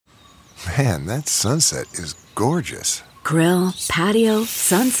Man, that sunset is gorgeous. Grill, patio,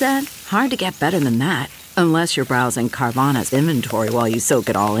 sunset. Hard to get better than that. Unless you're browsing Carvana's inventory while you soak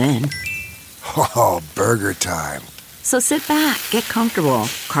it all in. Oh, burger time. So sit back, get comfortable.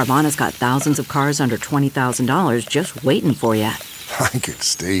 Carvana's got thousands of cars under $20,000 just waiting for you. I could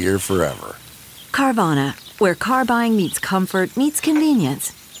stay here forever. Carvana, where car buying meets comfort meets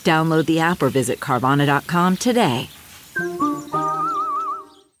convenience. Download the app or visit Carvana.com today.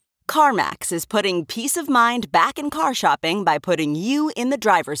 CarMax is putting peace of mind back in car shopping by putting you in the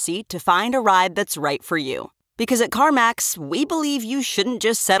driver's seat to find a ride that's right for you. Because at CarMax, we believe you shouldn't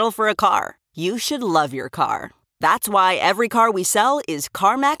just settle for a car. You should love your car. That's why every car we sell is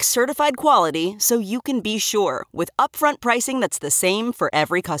CarMax certified quality, so you can be sure with upfront pricing that's the same for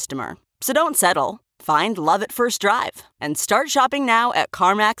every customer. So don't settle. Find love at first drive and start shopping now at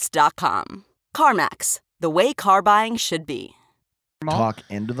CarMax.com. CarMax, the way car buying should be. Talk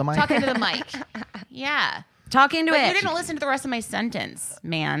into the mic. Talk into the mic. Yeah. Talk into But it. you didn't listen to the rest of my sentence,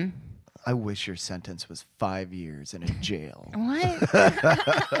 man. I wish your sentence was 5 years in a jail. What?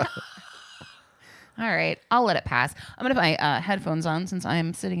 All right. I'll let it pass. I'm going to put my headphones on since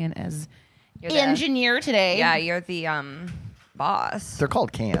I'm sitting in as You're the- engineer today. Yeah, you're the boss. They're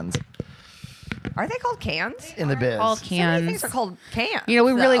called cans Are they called cans? in the biz. Called So many things cans. are called cans. You know,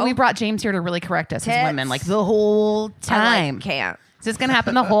 we though. brought James here to really correct us as Tits. women, like the whole time. I like cans. Is this gonna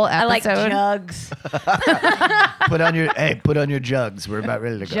happen the whole I like episode? jugs. Put on your jugs. We're about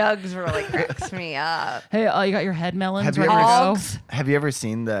ready to go. Jugs really cracks me up. Hey, you got your head melons Have you ready ever- to go? Hogs. Have you ever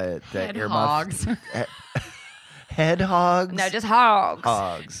seen the Head earmuff? hogs. Head hogs? No, just hogs.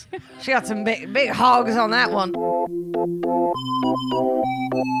 hogs. She got some big hogs on that one.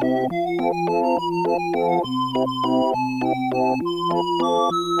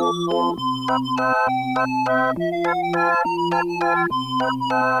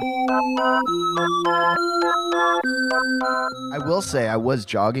 I will say I was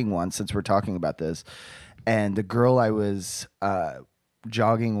jogging once since we're talking about this, and the girl I was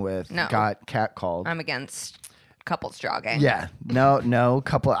jogging with No. got catcalled. I'm against couples jogging. Yeah, no,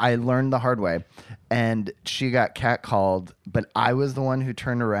 couple. I learned the hard way, and she got catcalled. But I was the one who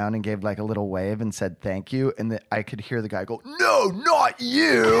turned around and gave like a little wave and said thank you, and I could hear the guy go, "No, not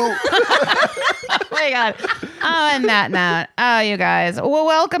you." Oh my God. On that note, you guys, well,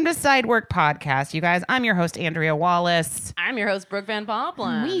 welcome to Sidework Podcast. You guys, I'm your host, Andrea Wallace. I'm your host, Brooke Van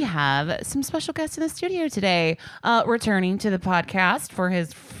Poppelen. We have some special guests in the studio today, returning to the podcast for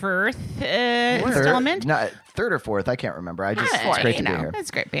his first installment. Third or fourth, I can't remember. It's Fourth, great to you be know, here.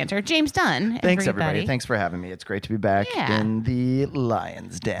 It's great banter. James Dunn. Thanks, everybody. Thanks for having me. It's great to be back Yeah. in the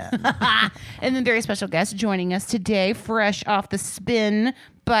Lion's Den. And then very special guest joining us today, fresh off the spin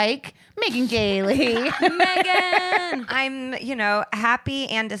bike, Megan Gailey. Megan. I'm, happy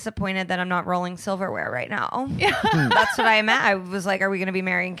and disappointed that I'm not rolling silverware right now. That's what I'm at. I was like, are we going to be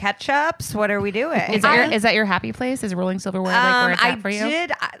marrying ketchups? What are we doing? Is that your happy place? Is rolling silverware like where it's at for you?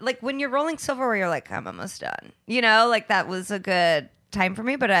 When you're rolling silverware, you're like, I'm almost done. That was a good time for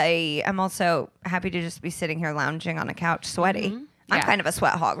me, but I am also happy to just be sitting here lounging on a couch, sweaty. I'm Yeah. kind of a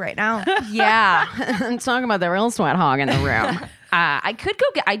sweat hog right now. Yeah. I'm talking about the real sweat hog in the room. I could go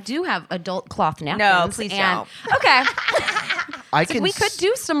get, I do have adult cloth napkins. No, please don't. Okay. I can. We could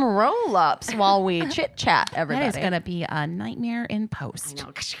do some roll ups while we chit chat, everybody. That is going to be a nightmare in post,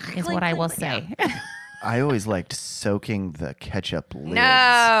 is what I will say. I always liked soaking the ketchup lids.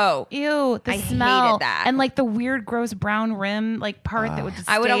 No. Ew, the I hated smell. that. And like the weird, gross brown rim part that would just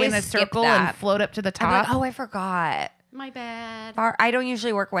I would stay always in a skip circle that. and float up to the I'm like, top. oh, I forgot. My bad. I don't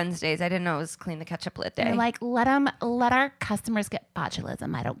usually work Wednesdays. I didn't know it was clean the ketchup lid day. They're like, let our customers get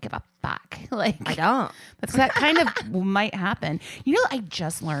botulism. I don't give a fuck. Like, I don't. that kind of might happen. I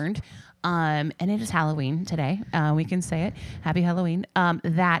just learned, and it is Halloween today. We can say it. Happy Halloween.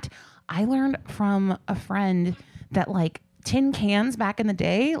 That I learned from a friend that like tin cans back in the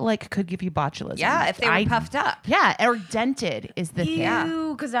day could give you botulism. Yeah, if they were puffed up. Yeah, or dented is the thing.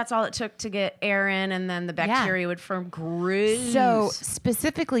 Ew, because that's all it took to get air in, and then the bacteria would form. Gross. So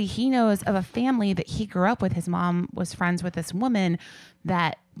specifically, he knows of a family that he grew up with. His mom was friends with this woman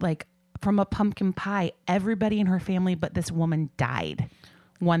that, from a pumpkin pie, everybody in her family but this woman died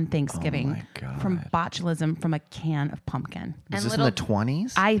one Thanksgiving from botulism from a can of pumpkin. Was this in the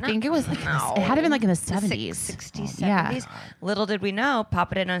 20s? I think it was it had to been in the 70s. 60s, 70s. Yeah. Little did we know,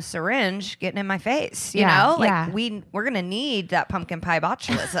 pop it in a syringe, getting in my face. Yeah. We're going to need that pumpkin pie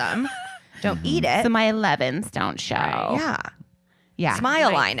botulism. Don't eat it. So my 11s don't show. Yeah. Yeah.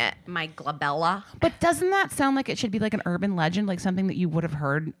 Smile line it. My glabella. But doesn't that sound like it should be like an urban legend, like something that you would have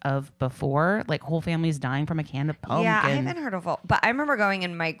heard of before? Like whole families dying from a can of pumpkin. Yeah, I haven't heard of all, but I remember going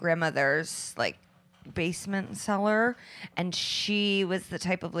in my grandmother's like basement and cellar, and she was the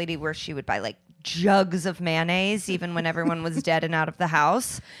type of lady where she would buy like jugs of mayonnaise even when everyone was dead and out of the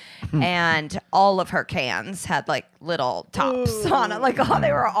house, and all of her cans had like little tops on it, like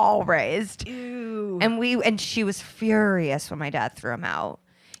they were all raised. And she was furious when my dad threw them out.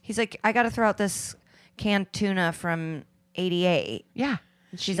 He's like, I got to throw out this canned tuna from '88. Yeah.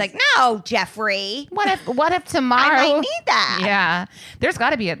 She's like, no, Jeffrey. What if tomorrow I might need that. Yeah. There's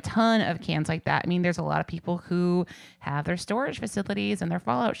got to be a ton of cans like that. I mean, there's a lot of people who have their storage facilities and their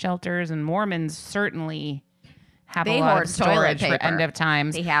fallout shelters, and Mormons certainly have They a lot hoard of toilet storage paper. for end of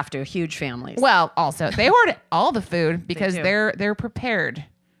times. They have to. Huge families. Well, also, they hoard all the food because do. they're prepared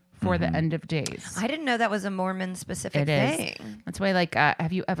for the end of days. I didn't know that was a Mormon specific It is. thing. That's why, like,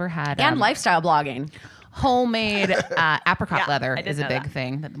 have you ever had and lifestyle blogging. homemade apricot Yeah, leather I did is a know big that.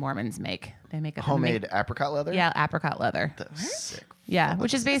 thing that the Mormons make. They make a Homemade apricot leather? Yeah, apricot leather. That's sick. Yeah,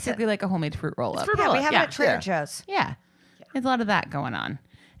 which is basically like a homemade fruit roll up. Yeah, we have it at Trader Yeah. Joe's. Yeah. There's a lot of that going on.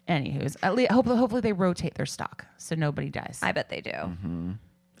 Anywho's, at least hopefully they rotate their stock so nobody dies. I bet they do.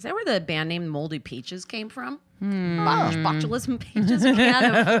 Is that where the band name Moldy Peaches came from? Botulism peaches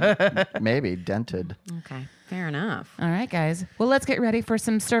can of. Maybe dented. Okay, fair enough. All right, guys. Well, let's get ready for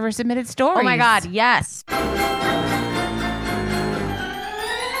some server submitted stories. Oh my God, yes.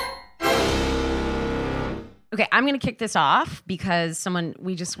 Okay, I'm going to kick this off because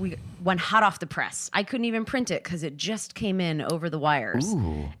we went hot off the press. I couldn't even print it because it just came in over the wires.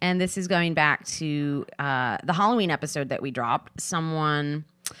 Ooh. And this is going back to the Halloween episode that we dropped. Someone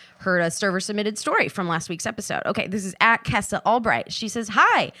heard a server submitted story from last week's episode. Okay, this is at Kessa Albright. She says,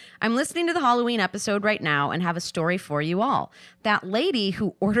 "Hi, I'm listening to the Halloween episode right now and have a story for you all. That lady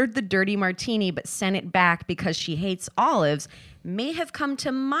who ordered the dirty martini but sent it back because she hates olives may have come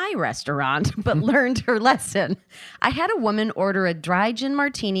to my restaurant but learned her lesson. I had a woman order a dry gin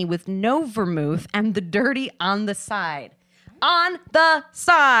martini with no vermouth and the dirty on the side. On the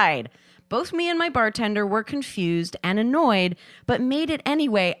side. Both me and my bartender were confused and annoyed, but made it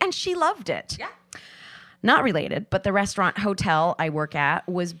anyway, and she loved it." Yeah. Not related, but the restaurant hotel I work at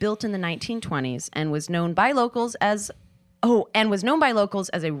was built in the 1920s and was known by locals as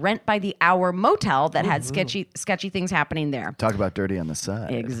a rent by the hour motel that had sketchy things happening there. Talk about dirty on the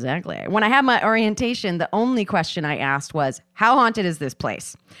side. Exactly. When I had my orientation, the only question I asked was, how haunted is this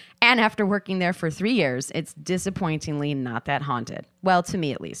place? And after working there for 3 years, it's disappointingly not that haunted. Well, to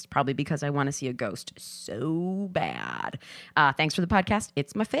me at least, probably because I want to see a ghost so bad. Thanks for the podcast.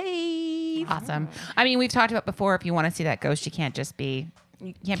 It's my fave. Awesome. I mean, we've talked about before, if you want to see that ghost, you can't just be,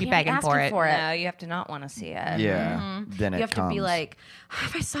 you can't be begging for asking it. for it. No, you have to not want to see it. Yeah. Then You it have comes. to be like,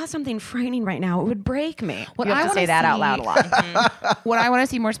 if I saw something frightening right now, it would break me. What You have I to wanna say that out see- loud a lot. What I want to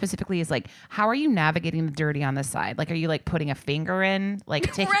see more specifically is like, how are you navigating the dirty on the side? Like, are you like putting a finger in,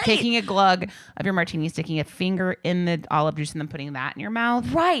 like taking a glug of your martini, sticking a finger in the olive juice, and then putting that in your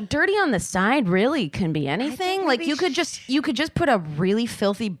mouth? Right, dirty on the side really can be anything. Like you could just put a really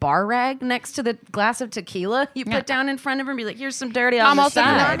filthy bar rag next to the glass of tequila you put down in front of her and be like, "Here's some dirty on I'm the also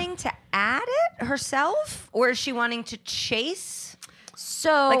side." Wanting to add it herself, or is she wanting to chase?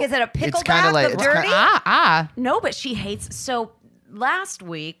 So Like, is it a pickle kinda bath like- of it's dirty? no, but she hates. So last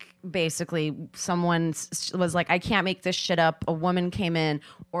week, basically, someone was like, "I can't make this shit up." A woman came in,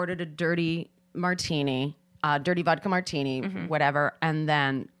 ordered a dirty martini. Dirty vodka martini, whatever, and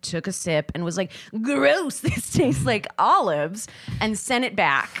then took a sip and was like, "Gross, this tastes like olives," and sent it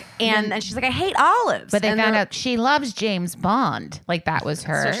back. And then she's like, "I hate olives." But they And found they're- out she loves James Bond. Like that was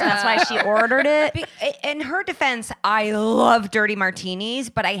her. So that's why she ordered it. In her defense, I love dirty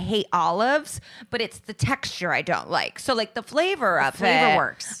martinis, but I hate olives. But it's the texture I don't like. So, like the flavor of flavor it,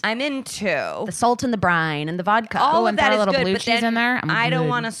 works. I'm into. The salt and the brine and the vodka. All and of that throw a is little good, blue but cheese then in there. I'm I don't good.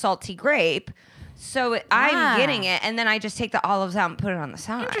 want a salty grape. So I'm getting it, and then I just take the olives out and put it on the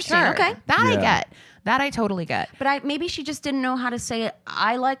side. Interesting. Okay. That I Yeah. get. That I totally get. But maybe she just didn't know how to say it.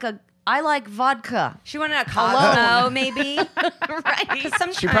 I like vodka. She wanted a Cosmo, maybe. Right. Because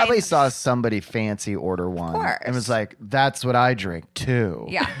sometimes She probably saw somebody fancy order one course. and was like, "That's what I drink too."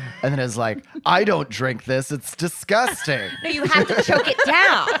 Yeah. And then it's like, "I don't drink this. It's disgusting." No, you have to choke it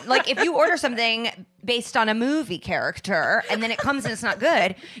down. Like if you order something based on a movie character and then it comes and it's not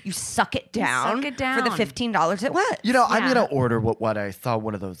good, you suck it down, suck it down. for the $15 it was. You know, I'm gonna order what I saw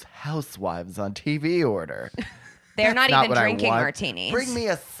one of those housewives on TV order. They're not Not even what I drinking want. martinis. Bring me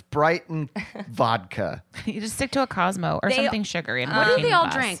a Sprite and vodka. You just stick to a Cosmo or something sugary. And What do they all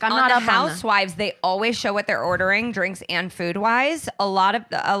drink? I'm on not the up on the- Housewives, they always show what they're ordering, drinks and food wise. A lot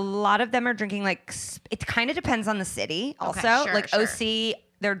of them are drinking it kind of depends on the city. Also, sure, sure. OC,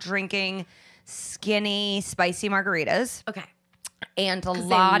 they're drinking skinny, spicy margaritas, Okay. and a 'Cause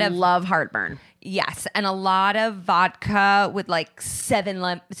lot they of love heartburn. yes, and a lot of vodka with like seven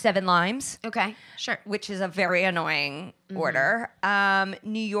limes. Okay. Sure. Which is a very annoying order.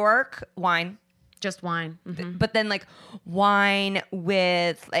 New York wine. Just wine. Mhm. But then like wine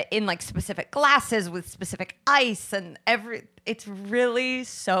in like specific glasses with specific ice and it's really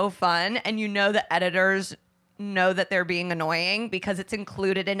so fun. And the editors know that they're being annoying because it's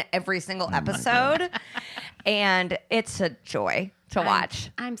included in every single episode. And it's a joy to watch.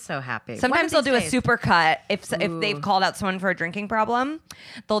 I'm so happy. Sometimes they'll do a super cut if they've called out someone for a drinking problem.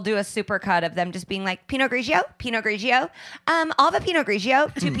 They'll do a super cut of them just being like Pinot Grigio. I'll have a Pinot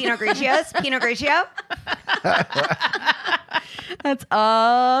Grigio, 2 Pinot Grigios, Pinot Grigio. That's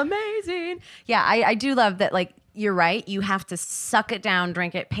amazing. Yeah, I do love that. Like, you're right. You have to suck it down,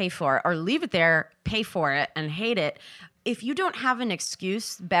 drink it, pay for it, or leave it there, pay for it, and hate it. If you don't have an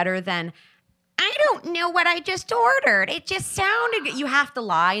excuse better than, I don't know what I just ordered. It just sounded good. You have to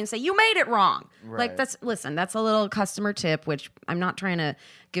lie and say, you made it wrong. Like, that's a little customer tip, which I'm not trying to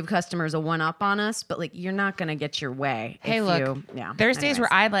give customers a one-up on us, but like, you're not going to get your way. Hey, if look, there's days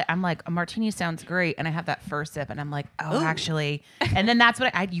where I'm like, a martini sounds great. And I have that first sip and I'm like, actually. And then that's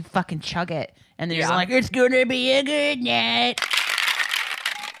what you fucking chug it. And then you're like, it's going to be a good night.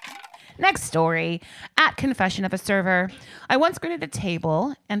 Next story. At Confession of a Server. I once greeted a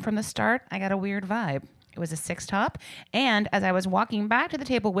table, and from the start, I got a weird vibe. It was a 6-top, and as I was walking back to the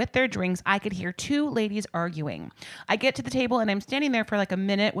table with their drinks, I could hear 2 ladies arguing. I get to the table, and I'm standing there for like a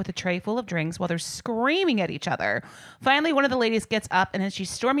minute with a tray full of drinks while they're screaming at each other. Finally, one of the ladies gets up, and as she's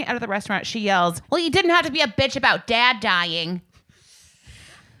storming out of the restaurant, she yells, "Well, you didn't have to be a bitch about Dad dying."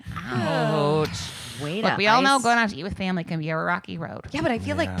 Ouch. Look, we all know going out to eat with family can be a rocky road. Yeah, but I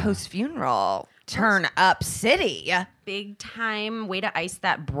feel like post-funeral turn up city. Big time way to ice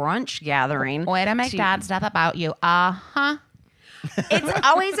that brunch gathering. Way to make dad stuff about you. Uh-huh. It's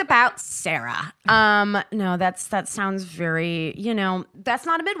always about Sarah. No, that sounds very, that's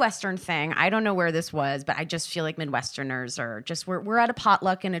not a Midwestern thing. I don't know where this was, but I just feel like Midwesterners are just, we're at a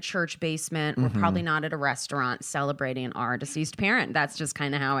potluck in a church basement. We're probably not at a restaurant celebrating our deceased parent. That's just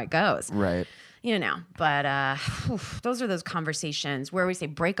kind of how it goes. Right. But those are those conversations where we say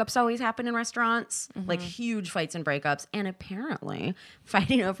breakups always happen in restaurants, like huge fights and breakups, and apparently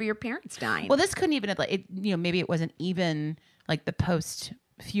fighting over your parents dying. Well, this couldn't even have, maybe it wasn't even like the post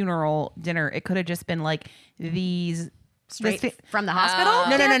funeral dinner. It could have just been like these straight from the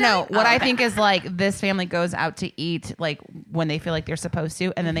hospital? No. What I think is like this family goes out to eat like when they feel like they're supposed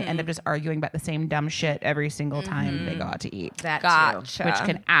to, and then they end up just arguing about the same dumb shit every single time they go out to eat. That Gotcha. Which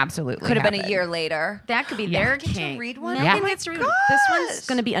can absolutely Could have been a happen. year later. That could be their king. read one? No Yeah. one gets to read one. This one's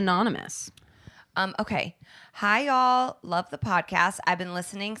going to be anonymous. Okay. Hi, y'all. Love the podcast. I've been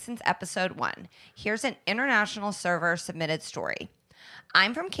listening since episode 1. Here's an international server submitted story.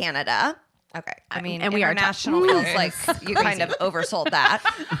 I'm from Canada. Okay. I mean, and we are international feels like you kind of oversold that.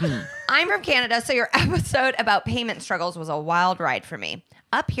 I'm from Canada, so your episode about payment struggles was a wild ride for me.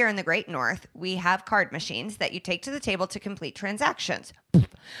 Up here in the Great North, we have card machines that you take to the table to complete transactions.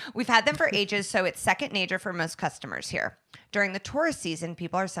 We've had them for ages, so it's second nature for most customers here. During the tourist season,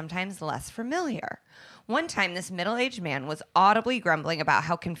 people are sometimes less familiar. One time, this middle-aged man was audibly grumbling about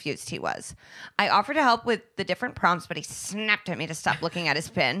how confused he was. I offered to help with the different prompts, but he snapped at me to stop looking at his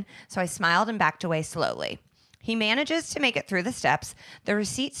PIN, so I smiled and backed away slowly. He manages to make it through the steps. The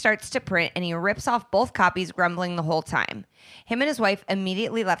receipt starts to print, and he rips off both copies, grumbling the whole time. Him and his wife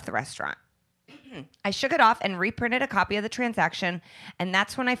immediately left the restaurant. I shook it off and reprinted a copy of the transaction, and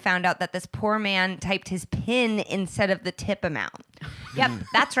that's when I found out that this poor man typed his PIN instead of the tip amount. Yep,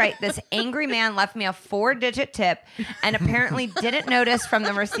 that's right. This angry man left me a 4-digit tip and apparently didn't notice from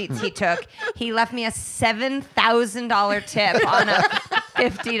the receipts he took. He left me a $7,000 tip on a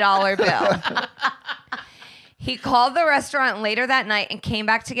 $50 bill. He called the restaurant later that night and came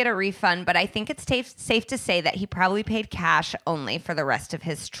back to get a refund, but I think it's safe to say that he probably paid cash only for the rest of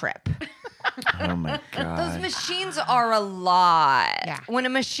his trip. Oh my God. Those machines are a lot. Yeah. When a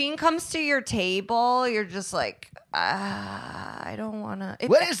machine comes to your table, you're just like, I don't want to.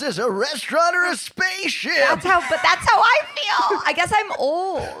 What is this, a restaurant or a spaceship? That's how I feel. I guess I'm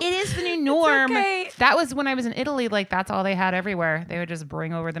old. It is the new norm. okay. That was when I was in Italy. Like that's all they had everywhere. They would just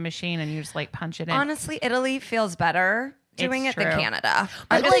bring over the machine and you just like punch it in. Honestly, Italy feels better doing It's it than true. Canada.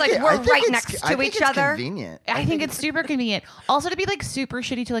 I I'm just like like, it. I we're think right it's- next I to think each it's other. Convenient. I think it's super convenient. Also, to be like super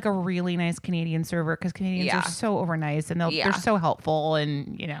shitty to like a really nice Canadian server because Canadians Yeah. are so over nice and they're so helpful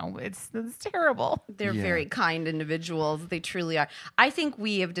and it's terrible. They're very kind individuals. They truly are. I think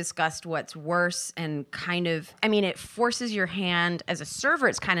we have discussed what's worse and kind of, I mean, it forces your hand as a server.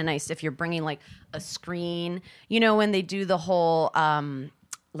 It's kind of nice if you're bringing like a screen, when they do the whole,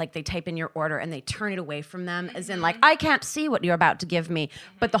 like they type in your order and they turn it away from them as in like, I can't see what you're about to give me,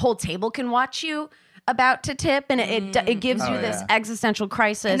 but the whole table can watch you about to tip and it gives you this existential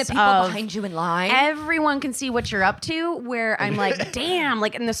crisis. And the people of behind you in line. everyone can see what you're up to, where I'm like, damn,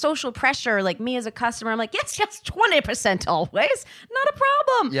 like in the social pressure, like me as a customer, I'm like, yes, 20% always, not a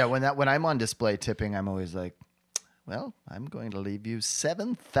problem. Yeah, when I'm on display tipping, I'm always like, well, I'm going to leave you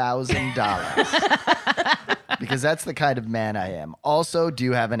 $7,000 because that's the kind of man I am. Also, do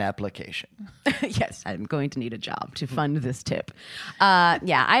you have an application? Yes, I'm going to need a job to fund this tip.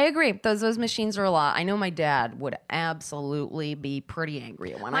 Yeah, I agree. Those machines are a lot. I know my dad would absolutely be pretty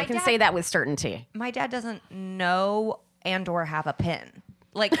angry at one. I can say that with certainty. My dad doesn't know and or have a pin.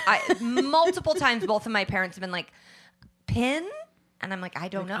 Like multiple times, both of my parents have been like, pin? And I'm like, I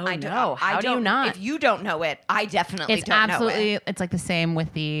don't know. oh I don't no, how I do you don't, not? If you don't know it, I definitely It's don't know absolutely it. it's like the same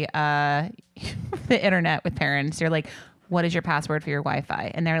with the the internet with parents. You're like, what is your password for your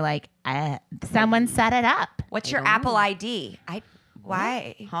Wi-Fi? And they're like, someone set it up. What's your Apple ID?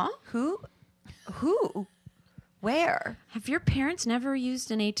 Why? Huh? Who? Where? Have your parents never used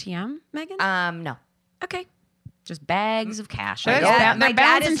an ATM, Megan? No. Okay. Just bags of cash. They're Yeah, ba- my they're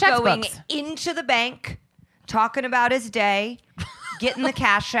dad balancing is going checkbooks. into the bank, talking about his day, getting the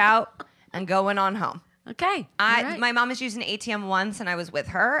cash out, and going on home. Okay. All right. My mom was using an ATM once, and I was with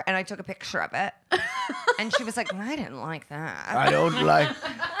her, and I took a picture of it, and she was like, "I didn't like that." I don't like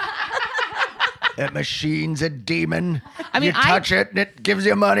that machine's a demon. I mean, you touch it and it gives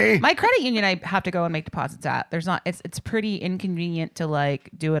you money. My credit union, I have to go and make deposits at. There's not. It's pretty inconvenient to like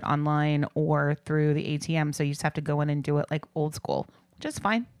do it online or through the ATM. So you just have to go in and do it like old school, which is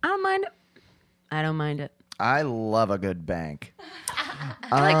fine. I don't mind it. I don't mind it. I love a good bank.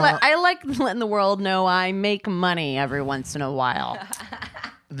 I like letting the world know I make money every once in a while.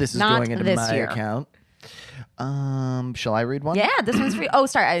 This is Not going into this my year. account. Shall I read one? Yeah, this one's for you. Oh,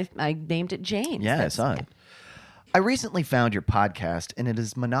 sorry. I named it James. Yeah, I saw it. I recently found your podcast, and it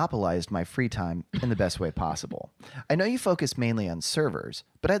has monopolized my free time in the best way possible. I know you focus mainly on servers,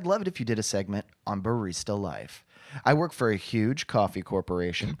 but I'd love it if you did a segment on barista life. I work for a huge coffee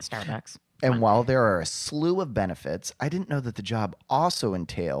corporation. Starbucks. And while there are a slew of benefits, I didn't know that the job also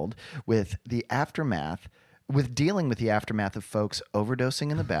entailed with dealing with the aftermath of folks overdosing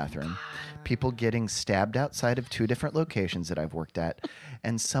in the bathroom, people getting stabbed outside of 2 different locations that I've worked at,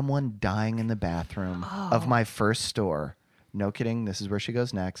 and someone dying in the bathroom of my first store. No kidding, this is where she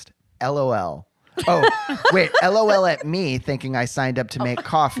goes next. LOL. Oh, wait, LOL at me thinking I signed up to make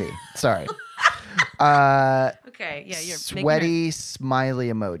coffee. Sorry. Okay. Yeah, you're Sweaty smiley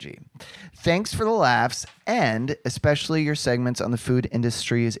emoji. Thanks for the laughs and especially your segments on the food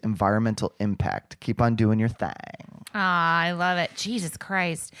industry's environmental impact. Keep on doing your thing. Ah, I love it. Jesus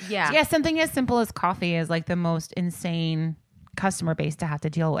Christ. Yeah. Yeah, something as simple as coffee is like the most insane customer base to have to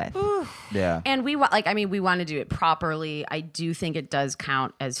deal with. Yeah. And we want to do it properly. I do think it does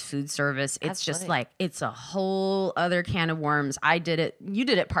count as food service. It's just like, it's a whole other can of worms. I did it. You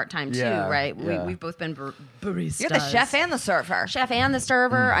did it part-time too, Yeah, right? yeah. We've both been baristas. You're the chef and the server. Chef and the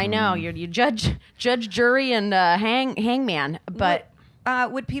server. I know. You judge, jury, and hangman. But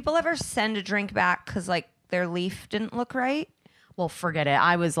Would people ever send a drink back because like their leaf didn't look right? well, forget it.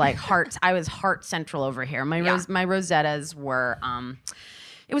 I was like I was heart central over here. My Rosettas were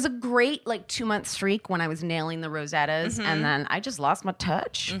it was a great like 2-month streak when I was nailing the Rosettas, and then I just lost my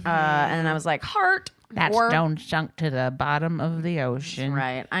touch. And I was like, heart. That or- stone sunk to the bottom of the ocean.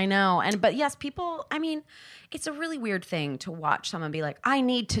 Right. I know. But yes, people, I mean, it's a really weird thing to watch someone be like, I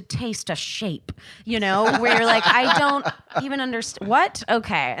need to taste a shape, where you're like, I don't even understand. What?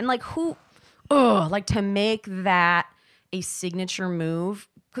 Okay. And like like to make that a signature move,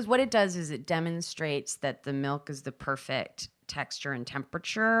 because what it does is it demonstrates that the milk is the perfect texture and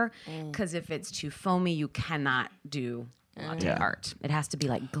temperature. Because if it's too foamy, you cannot do latte art. It has to be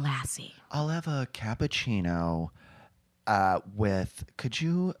like glassy. I'll have a cappuccino could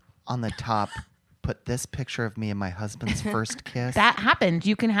you on the top put this picture of me and my husband's first kiss? That happened.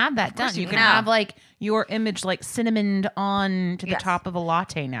 You can have that done. You can have like your image like cinnamoned on to the top of a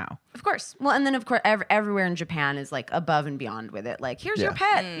latte now. Of course. Well, and then of course, everywhere in Japan is like above and beyond with it. Like, here's your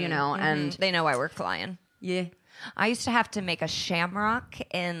pet, and They know why we're flying. yeah. I used to have to make a shamrock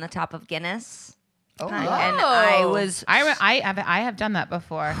in the top of Guinness. And I was I have done that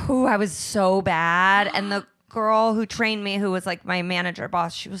before. Ooh, I was so bad. And the girl who trained me, who was like my manager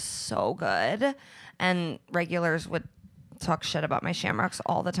boss, she was so good. And regulars would talk shit about my shamrocks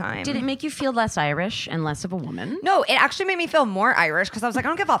all the time. Did it make you feel less Irish and less of a woman? No, it actually made me feel more Irish because I was like, I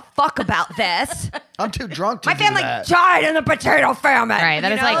don't give a fuck about this. I'm too drunk to My do family that. died in the potato famine. Right, that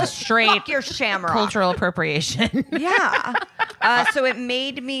you is know? like straight Fuck your shamrock. cultural appropriation. Yeah. So it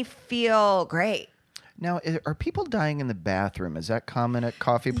made me feel great. Now, are people dying in the bathroom? Is that common at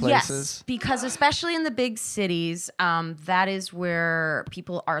coffee places? Yes, because especially in the big cities, that is where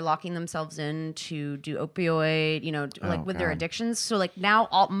people are locking themselves in to do opioid, like with their addictions. So like now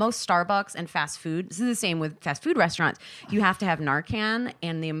most Starbucks and fast food, this is the same with fast food restaurants, you have to have Narcan,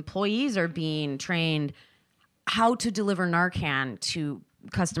 and the employees are being trained how to deliver Narcan to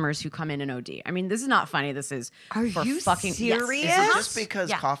customers who come in and OD. I mean, this is not funny. This is Are for you fucking serious? Yes. Is it just because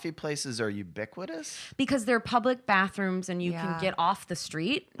Yeah. coffee places are ubiquitous? Because they're public bathrooms and you can get off the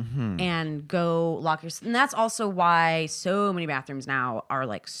street and go lock yourself. And that's also why so many bathrooms now are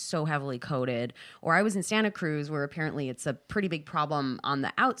like so heavily coded. Or I was in Santa Cruz where apparently it's a pretty big problem on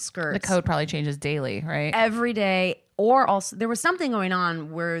the outskirts. The code probably changes daily, right? Every day. Or also there was something going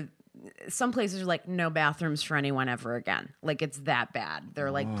on where some places are like, no bathrooms for anyone ever again. Like it's that bad.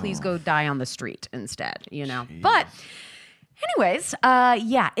 They're like, please go die on the street instead, But anyways,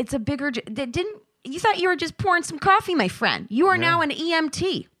 it's a bigger, you thought you were just pouring some coffee, my friend. You are now an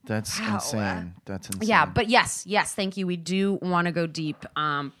EMT. That's insane. That's insane. Yeah, but yes, thank you. We do want to go deep.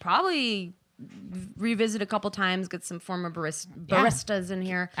 Probably revisit a couple times, get some former baristas in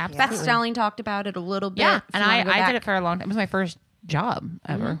here. Absolutely. Beth Stelling talked about it a little bit. Yeah, if and you wanna go I back. did it for a long time. It was my first job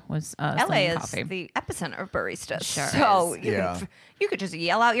ever. Was LA selling is coffee. the epicenter of baristas. Sure so is. you could just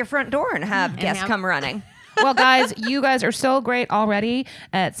yell out your front door and have guests come running. Well, guys, you guys are so great already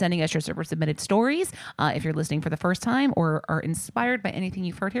at sending us your super submitted stories. If you're listening for the first time or are inspired by anything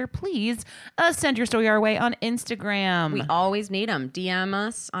you've heard here, please send your story our way on Instagram. We always need them. DM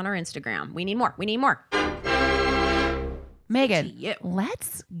us on our Instagram. We need more. Megan, you.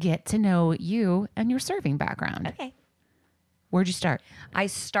 let's get to know you and your serving background. Okay. Where'd you start? I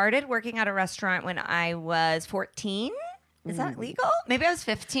started working at a restaurant when I was 14. Is that legal? Maybe I was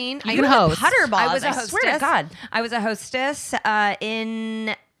 15. You can host. I was a I hostess. swear to God. I was a hostess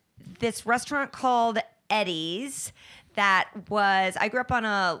in this restaurant called Eddie's. I grew up on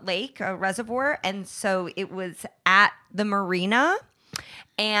a lake, a reservoir, and so it was at the marina.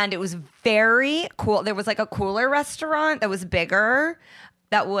 And it was very cool. There was like a cooler restaurant that was bigger,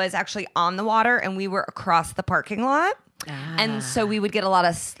 that was actually on the water, and we were across the parking lot. And so we would get a lot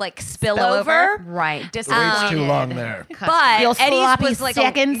of like spillover. Right. The wait's too long there. But Feel Eddie's sloppy was like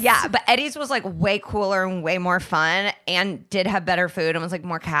seconds. but Eddie's was like way cooler and way more fun and did have better food and was like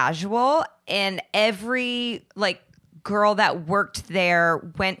more casual. And every like girl that worked there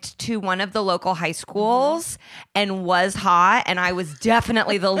went to one of the local high schools and was hot, and I was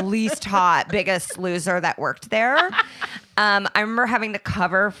definitely the least hot, biggest loser that worked there. I remember having to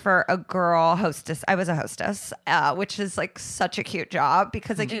cover for a girl hostess. I was a hostess, which is like such a cute job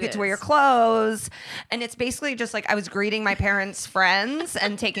because like you get to wear your clothes, and it's basically just like I was greeting my parents' friends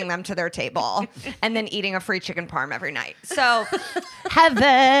and taking them to their table, and then eating a free chicken parm every night. So Heaven.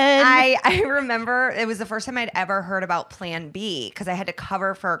 I remember it was the first time I'd ever heard about Plan B because I had to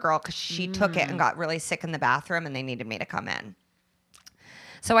cover for a girl because she took it and got really sick in the bathroom and they needed me to come in.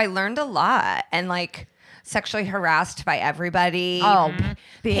 So I learned a lot and like sexually harassed by everybody. Oh,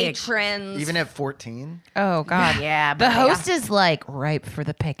 big. Patrons. Even at 14? Oh God, Yeah, The but host is like ripe for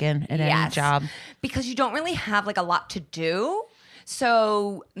the picking at any Yes. job. Because you don't really have like a lot to do.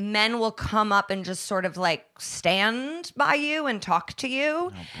 So men will come up and just sort of like stand by you and talk to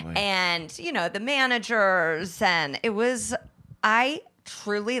you. And, the managers, and I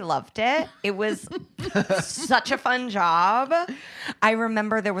truly loved it. It was such a fun job. I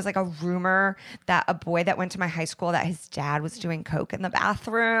remember there was like a rumor that a boy that went to my high school that his dad was doing coke in the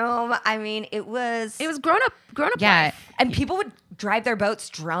bathroom. I mean, it was grown up Yeah. life. and people would drive their boats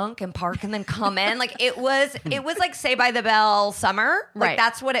drunk and park and then come in. Like it was like Saved by the Bell summer. Like Right.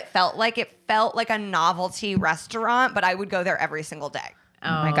 that's what it felt like. It felt like a novelty restaurant, but I would go there every single day. Oh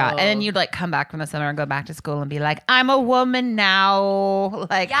my God. And then you'd like come back from the summer and go back to school and be like, I'm a woman now.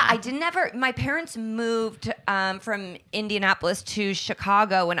 Like, Yeah, I didn't ever. My parents moved from Indianapolis to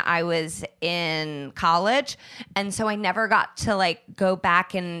Chicago when I was in college, and so I never got to like go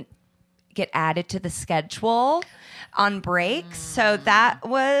back and get added to the schedule on breaks. So that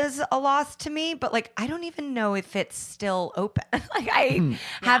was a loss to me. But like, I don't even know if it's still open. Like, I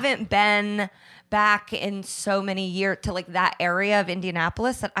haven't been back in so many years to like that area of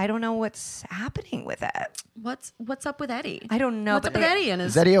Indianapolis that I don't know what's happening with it. What's up with Eddie? I don't know. What's up with Eddie and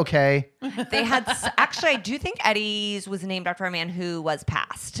his... Is Eddie okay? They had actually, I do think Eddie's was named after a man who was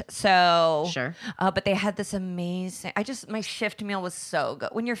passed. So Sure. But they had this amazing. My shift meal was so good.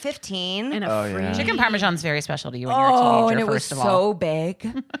 When you're 15, and Oh, a free yeah. Chicken Parmesan's very special to you when you're a teenager, and it was first of all. so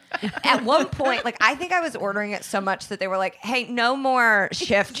big. At one point, like I think I was ordering it so much that they were like, "Hey, no more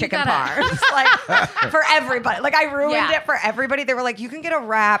shift chicken parms." Like for everybody. Like I ruined it for everybody. They were like, "You can get a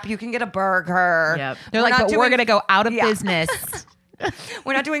wrap, you can get a burger." Yep. They're like, but we're going to go out of Yeah. business.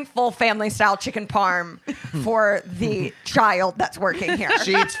 We're not doing full family style chicken parm for the child that's working here.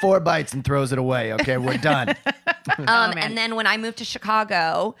 She eats 4 bites and throws it away. Okay, we're done. And then when I moved to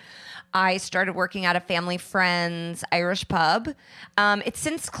Chicago, I started working at a family friend's Irish pub. It's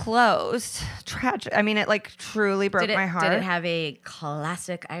since closed. Tragic. I mean, it like truly broke my heart. Did it have a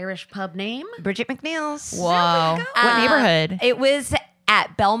classic Irish pub name? Bridget McNeil's. Whoa. What neighborhood? It was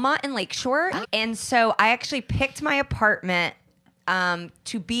at Belmont and Lakeshore. And so I actually picked my apartment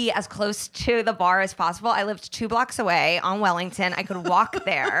to be as close to the bar as possible. I lived 2 blocks away on Wellington. I could walk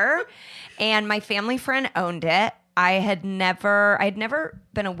there. And my family friend owned it. I had never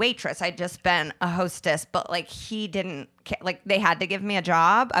been a waitress. I'd just been a hostess, but like he didn't like they had to give me a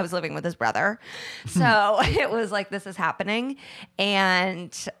job. I was living with his brother. So it was like, this is happening.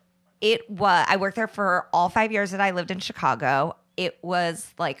 And I worked there for all 5 years that I lived in Chicago. It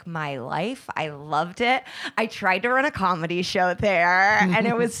was like my life. I loved it. I tried to run a comedy show there and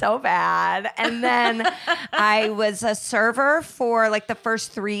it was so bad. And then I was a server for like the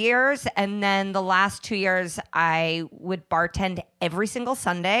first 3 years. And then the last 2 years, I would bartend every single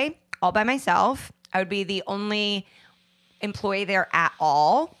Sunday all by myself. I would be the only employee there at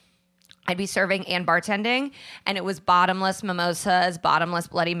all. I'd be serving and bartending. And it was bottomless mimosas, bottomless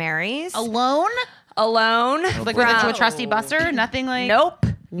Bloody Marys. Alone? Alone. Like with a trusty busser? Nothing like... Nope.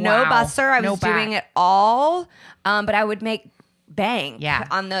 No Wow. busser. I No was back. doing it all. But I would make bank Yeah.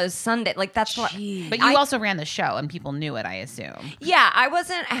 on those Sundays. Like that's what. But you also ran the show and people knew it, I assume. Yeah, I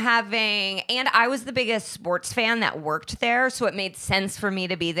wasn't having, and I was the biggest sports fan that worked there, so it made sense for me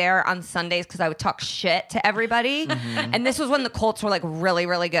to be there on Sundays because I would talk shit to everybody. And this was when the Colts were like really,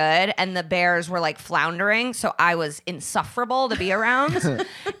 really good, and the Bears were like floundering, so I was insufferable to be around.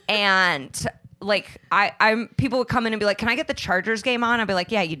 And like I'm people would come in and be like, "Can I get the Chargers game on?" I'd be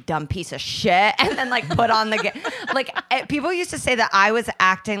like, "Yeah, you dumb piece of shit," and then like put on the game. Like people used to say that I was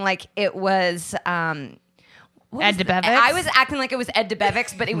acting like it was. Ed DeBevics? I was acting like it was Ed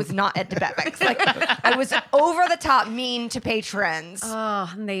DeBevics, but it was not Ed DeBevics. Like I was over the top mean to patrons. Oh,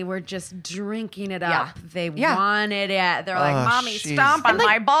 and they were just drinking it Yeah. up. They Yeah. wanted it. They're like, "Mommy, jeez. stomp on And, my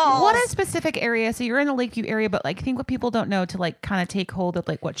like, balls." What a specific area. So you're in the Lakeview area, but like I think what people don't know to like kind of take hold of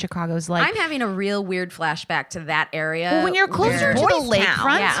like what Chicago's like. I'm having a real weird flashback to that area. Well, when you're closer where- to the Boys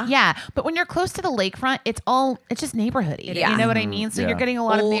lakefront, Town. yeah. But when you're close to the lakefront, it's just neighborhoody. Yeah. You know what I mean? So Yeah. you're getting a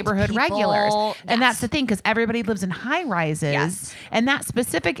lot Old of neighborhood people. regulars, and Yes. that's the thing because everybody lives in high rises. Yes. And that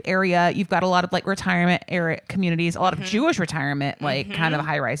specific area, you've got a lot of like retirement area communities, a lot of Jewish retirement, like kind of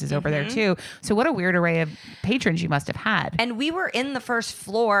high rises over there too. So what a weird array of patrons you must have had. And we were in the first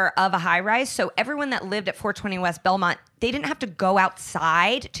floor of a high rise, so everyone that lived at 420 West Belmont, they didn't have to go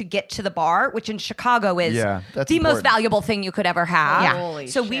outside to get to the bar, which in Chicago is Yeah, that's the most important. valuable thing you could ever have. Yeah. Holy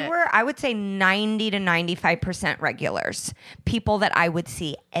So we shit. were, I would say, 90 to 95% regulars, people that I would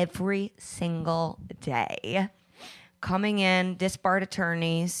see every single day. Coming in, disbarred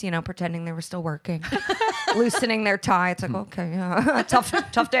attorneys, pretending they were still working, loosening their tie. It's like, okay, yeah,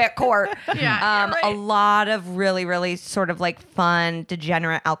 tough day at court. Yeah, A lot of really, really sort of like fun,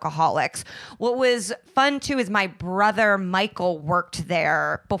 degenerate alcoholics. What was fun too is my brother Michael worked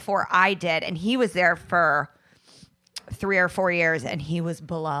there before I did, and he was there for 3 or 4 years, and he was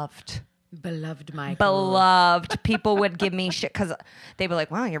beloved. Beloved Michael. Beloved. People would give me shit because they'd be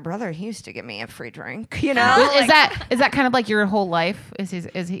like, "Wow, your brother, he used to give me a free drink." Is that kind of like your whole life? Is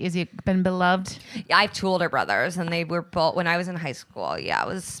he been beloved? I have two older brothers, and they were both when I was in high school. Yeah, it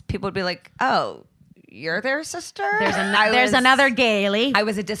was people would be like, "Oh, you're their sister." There's another Gailey. I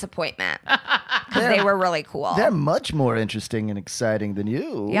was a disappointment because they were really cool. They're much more interesting and exciting than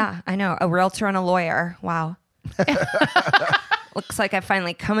you. Yeah, I know. A realtor and a lawyer. Wow. Looks like I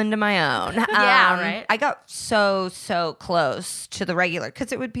finally come into my own. Yeah, right? I got so close to the regular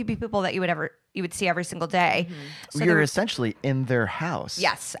because it would be people that you would see every single day. So there You're were- essentially in their house.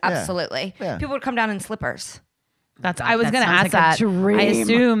 yes, Yeah. absolutely. Yeah. People would come down in slippers. I was going to sounds ask like a that. I dream.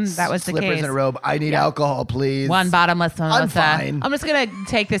 assume that was the Slippers case. and a robe. I need alcohol, please. One bottomless mimosa. I'm fine. I'm just going to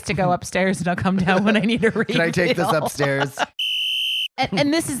take this to go upstairs and I'll come down when I need to read. Can I take this upstairs?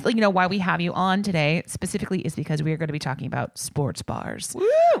 And this is, why we have you on today specifically is because we are going to be talking about sports bars.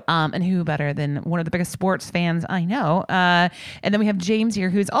 And who better than one of the biggest sports fans I know. And then we have James here,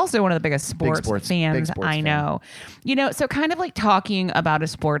 who's also one of the biggest sports fans I know. So kind of like talking about a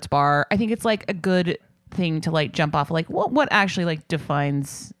sports bar, I think it's like a good thing to like jump off, like what actually like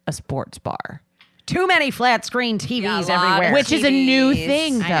defines a sports bar. Too many flat screen TVs a lot everywhere. of Which is a new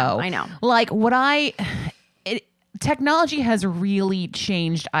thing, though. I know. Like technology has really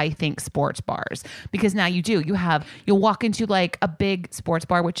changed, I think, sports bars, because now you'll walk into like a big sports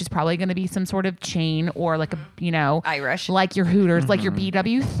bar, which is probably going to be some sort of chain or like Irish, like your Hooters, like your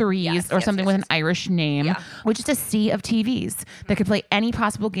BW3s or something with an Irish name, which is a sea of TVs that could play any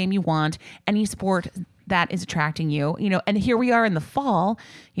possible game you want, any sport that is attracting you, and here we are in the fall,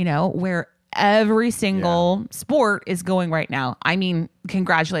 where every single sport is going right now. I mean,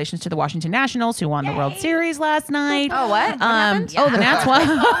 congratulations to the Washington Nationals who won the World Series last night. Oh, what? What happened? Oh, the Nats won.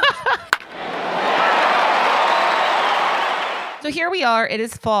 So here we are. It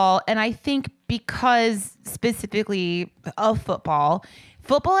is fall. And I think because specifically of football,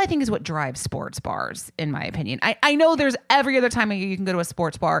 I think, is what drives sports bars, in my opinion. I know there's every other time you can go to a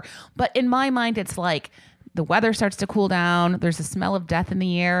sports bar, but in my mind, it's like, the weather starts to cool down. There's a smell of death in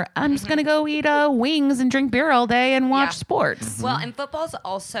the air. I'm just going to go eat wings and drink beer all day and watch sports. Well, and football's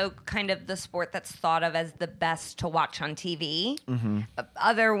also kind of the sport that's thought of as the best to watch on TV.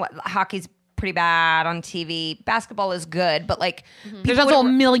 Hockey's pretty bad on TV. Basketball is good, but like there's also a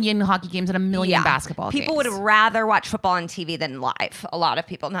million hockey games and a million basketball games. People would rather watch football on TV than live. A lot of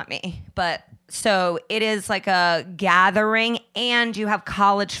people, not me. But so it is like a gathering, and you have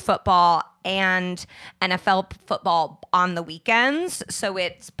college football and NFL football on the weekends. So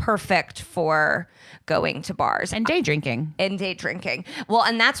it's perfect for going to bars. And day drinking. Well,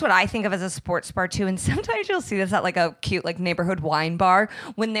 and that's what I think of as a sports bar too. And sometimes you'll see this at like a cute like neighborhood wine bar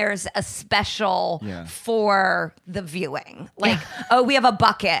when there's a special for the viewing. Like, oh, we have a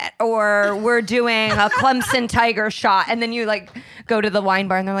bucket, or we're doing a Clemson Tiger shot. And then you like go to the wine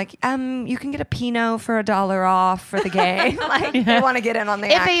bar and they're like, you can get a Pinot for $1 off for the game. Like they want to get in on the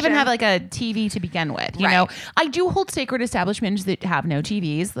action. If they even have like a TV to begin with, you know. I do hold sacred establishments that have no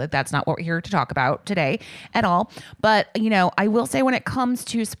TVs. That's not what we're here to talk about today at all. But, I will say when it comes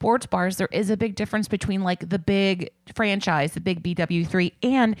to sports bars, there is a big difference between like the big franchise, the big BW3,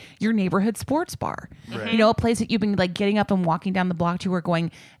 and your neighborhood sports bar. Right. A place that you've been like getting up and walking down the block to, or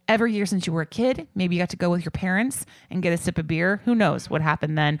going every year since you were a kid. Maybe you got to go with your parents and get a sip of beer. Who knows what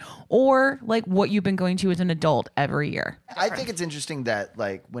happened then? Or like what you've been going to as an adult every year. I think it's interesting that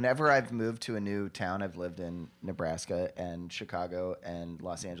like whenever I've moved to a new town, I've lived in Nebraska and Chicago and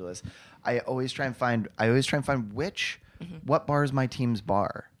Los Angeles, I always try and find what bar is my team's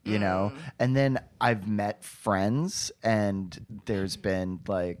bar, and then I've met friends, and there's been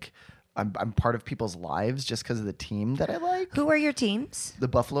like, I'm part of people's lives just because of the team that I like. Who are your teams? The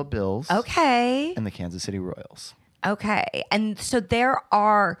Buffalo Bills. Okay. And the Kansas City Royals. Okay. And so there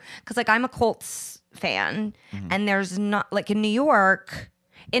are, because like I'm a Colts fan, and there's not, like in New York,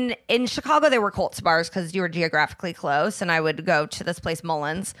 in Chicago, there were Colts bars because you were geographically close, and I would go to this place,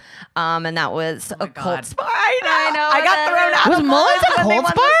 Mullins, and that was a Colts bar. I know. I got thrown out. Was Mullins a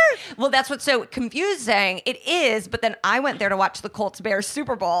Colts bar? Well, that's what's so confusing. It is, but then I went there to watch the Colts-Bears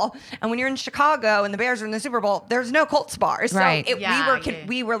Super Bowl, and when you're in Chicago and the Bears are in the Super Bowl, there's no Colts bars. Right. So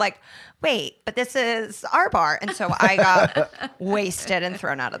we were like, wait, but this is our bar. And so I got wasted and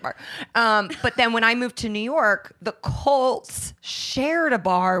thrown out of the bar. But then when I moved to New York, the Colts shared a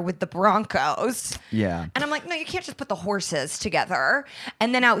bar with the Broncos. Yeah. And I'm like, no, you can't just put the horses together.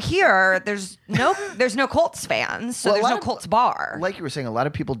 And then out here, there's no Colts fans, so there's no Colts bar. Like you were saying, a lot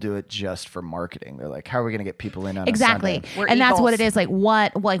of people do it just for marketing. They're like, how are we going to get people in on exactly. a Sunday? We're and that's Eagles. what it is. Like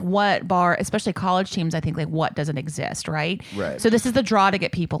what bar, especially college teams, I think like what doesn't exist, right? Right. So this is the draw to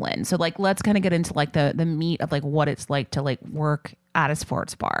get people in. So like let's kind of get into like the meat of like what it's like to like work at a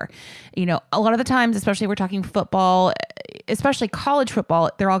sports bar. A lot of the times, especially if we're talking football, especially college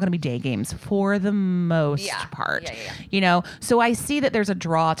football, they're all going to be day games for the most part. Yeah. So I see that there's a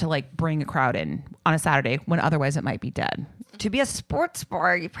draw to like bring a crowd in on a Saturday when otherwise it might be dead. To be a sports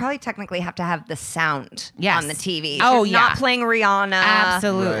bar, you probably technically have to have the sound on the TV. Oh, You're not playing Rihanna.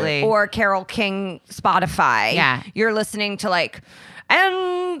 Absolutely. Or Carole King Spotify. Yeah. You're listening to like,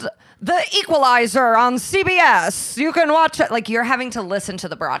 and The Equalizer on CBS. You can watch it. Like, you're having to listen to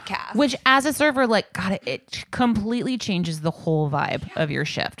the broadcast. Which, as a server, like, God, it completely changes the whole vibe of your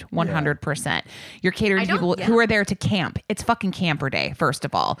shift. 100%. You're catering to people who are there to camp. It's fucking camper day, first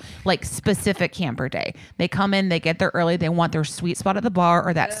of all. Like, specific camper day. They come in, they get there early, they want their sweet spot at the bar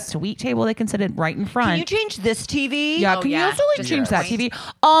or that sweet table they can sit in right in front. Can you change this TV? Yeah, can you also like change that TV?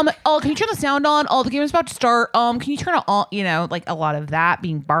 Oh, can you turn the sound on? Oh, the game is about to start. Can you turn it on? You know, like a lot of that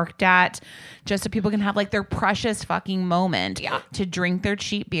being barked at, just so people can have like their precious fucking moment to drink their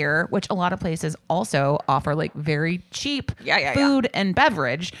cheap beer, which a lot of places also offer like very cheap food and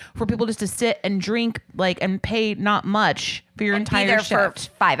beverage for people just to sit and drink like and pay not much for your entire be there shift.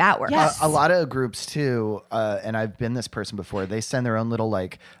 for 5 hours. Yes. A lot of groups too, and I've been this person before. They send their own little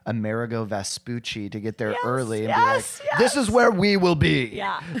like Amerigo Vespucci to get there early and be like, "This is where we will be.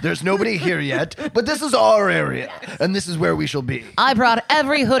 Yeah. There's nobody here yet, but this is our area, and this is where we shall be." I brought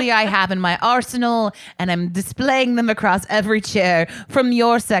every hoodie I have in my arsenal, and I'm displaying them across every chair from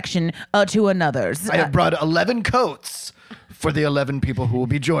your section to another's. I have brought 11 coats for the 11 people who will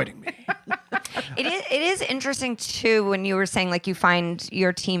be joining me. It is interesting too when you were saying like you find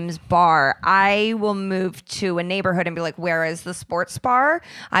your team's bar. I will move to a neighborhood and be like, where is the sports bar?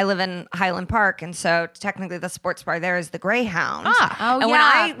 I live in Highland Park, and so technically the sports bar there is the Greyhound. And when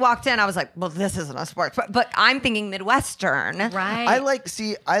I walked in, I was like, well, this isn't a sports bar, but I'm thinking Midwestern. Right. I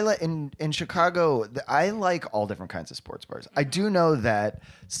like in Chicago, I like all different kinds of sports bars. I do know that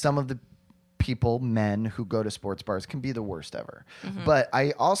some of the men who go to sports bars can be the worst ever. But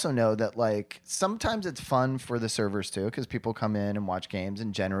I also know that like sometimes it's fun for the servers too, because people come in and watch games,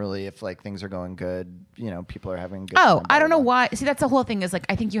 and generally if like things are going good, you know, people are having good time, I don't know why. See, that's the whole thing is like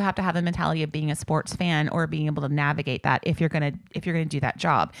I think you have to have the mentality of being a sports fan or being able to navigate that if you're gonna do that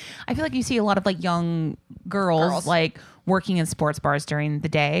job. I feel like you see a lot of like young girls. like working in sports bars during the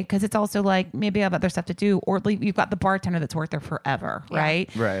day because it's also like maybe I have other stuff to do, or like you've got the bartender that's worked there forever, right?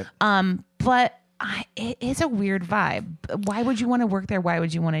 Right. But it is a weird vibe. Why would you want to work there? Why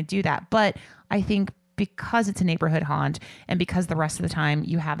would you want to do that? But I think because it's a neighborhood haunt and because the rest of the time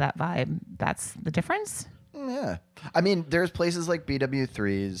you have that vibe, that's the difference. Yeah. I mean, there's places like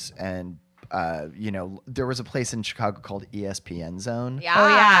BW3s and you know, there was a place in Chicago called ESPN Zone. Yeah. Oh,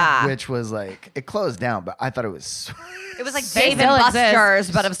 yeah. Which was like, it closed down, but I thought it was... It was like They Dave still and exist.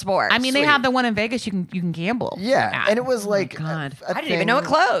 Buster's, but of sports. I mean, they have the one in Vegas. You can gamble. Yeah. And it was like... God. I didn't even know it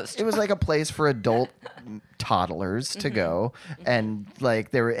closed. It was like a place for adult toddlers to go. And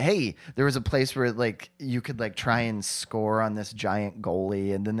like, there was a place where like you could like try and score on this giant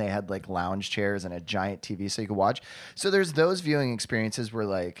goalie. And then they had like lounge chairs and a giant TV so you could watch. So there's those viewing experiences where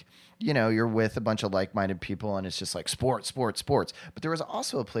like, you know, you're with a bunch of like-minded people and it's just like sports. But there was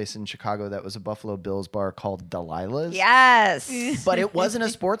also a place in Chicago that was a Buffalo Bills bar called Delilah's. Yes. But it wasn't a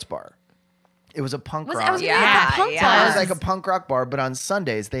sports bar. It was a punk rock. I was gonna get punk It was like a punk rock bar, but on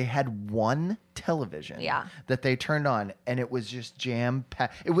Sundays they had one television that they turned on, and it was just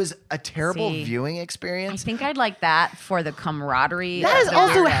jam-packed. It was a terrible viewing I experience. think I'd like that for the camaraderie. That is of the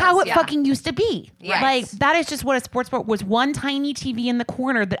also weirdos. how it fucking used to be. Yes. Like that is just what a sports bar was. One tiny TV in the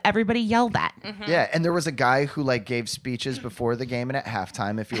corner that everybody yelled at. Yeah, and there was a guy who like gave speeches before the game and at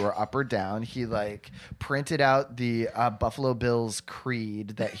halftime. If you were up or down, he like printed out the Buffalo Bills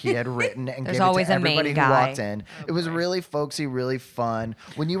creed that he had written and gave it always to a main everybody who guy. walked in. It was really folksy, really fun.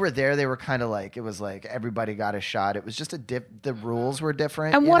 When you were there, they were kind of like, it was like everybody got a shot. It was just the rules were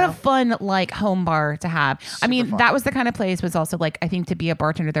different. And you what know? a fun like home bar to have. I mean, fun. that was the kind of place was also like I think to be a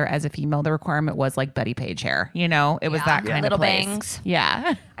bartender there as a female, the requirement was like Betty Page hair. You know, it was that kind Little of place. bangs.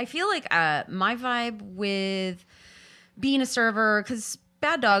 Yeah. I feel like my vibe with being a server, because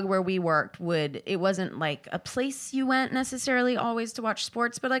Bad Dog, where we worked, it wasn't like a place you went necessarily always to watch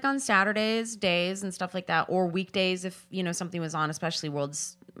sports, but like on Saturdays, days, and stuff like that, or weekdays if you know something was on, especially World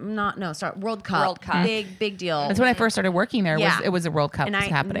Cup. World Cup. Big deal. That's when I first started working there. Yeah. It was a World Cup and was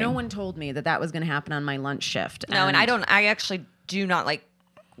happening. no one told me that was going to happen on my lunch shift. No, and I actually do not like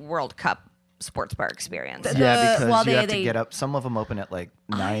World Cup sports bar experience. Yeah, because well, you have they- to get up. Some of them open at like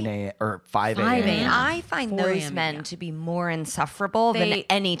 9 a.m. or 5 a.m. 5 a.m. I find 4 those a.m., men yeah. to be more insufferable than They-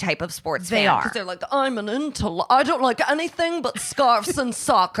 any type of sports they fan. are. Because they're like, I'm an I don't like anything but scarves and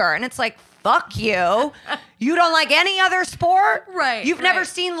soccer. And it's like, fuck you. You don't like any other sport? Right, You've never right.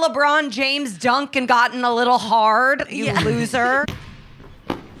 seen LeBron James dunk and gotten a little hard, you loser.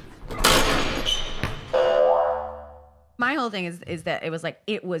 My whole thing is that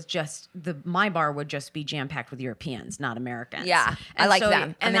it was just my bar would just be jam packed with Europeans, not Americans. Yeah, I And like so- them.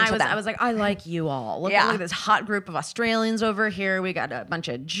 I'm And into them. I was like, I like you all. Look, Yeah. look at this hot group of Australians over here. We got a bunch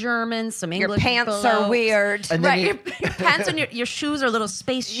of Germans, some Your English. pants are blokes. weird. And then Right, you- your pants and your shoes are little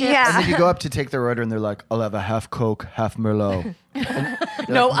spaceships. Yeah. And then you go up to take their order, and they're like, "I'll have a half Coke, half Merlot."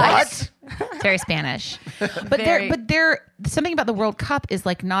 No ice. It's very Spanish. But there something about the World Cup is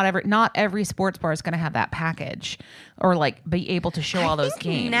like not every sports bar is going to have that package or like be able to show all those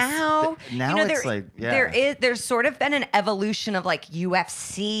games. Now it's like, yeah. there's sort of been an evolution of like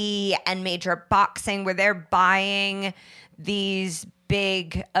UFC and major boxing where they're buying these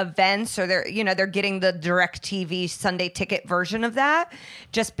big events, or they're getting the DirecTV Sunday ticket version of that,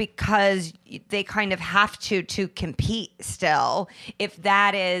 just because they kind of have to compete still, if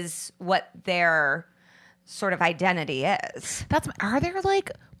that is what their sort of identity is. Are there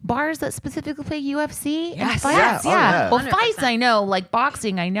like bars that specifically play UFC? Yes. And fights? Yeah. Oh, yeah. Well, fights I know, like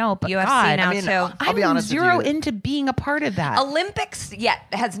boxing I know, but UFC God, now I mean, too. I'll be I'm honest zero with you. into being a part of that. Olympics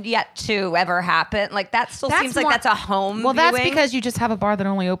has yet to ever happen. Like that still seems like more- that's a home. Well, that's viewing. because you just have a bar that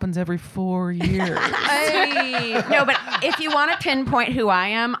only opens every 4 years. No, but if you want to pinpoint who I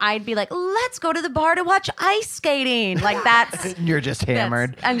am, I'd be like, let's go to the bar to watch ice skating. Like that's. You're just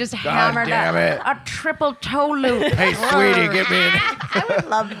hammered. I'm just God hammered. damn it. A triple toe loop. Hey, sweetie, get me in. I would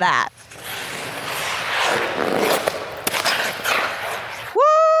love that.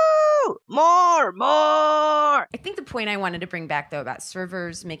 Woo! More! I think the point I wanted to bring back, though, about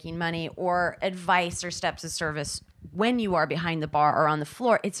servers making money or advice or steps of service when you are behind the bar or on the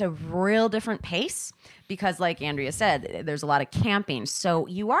floor, it's a real different pace because, like Andrea said, there's a lot of camping. So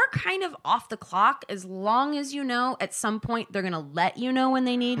you are kind of off the clock as long as you know at some point they're going to let you know when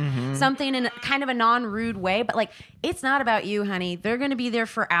they need something in kind of a non-rude way. But, like, it's not about you, honey. They're going to be there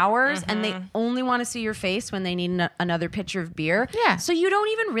for hours and they only want to see your face when they need another pitcher of beer. Yeah. So you don't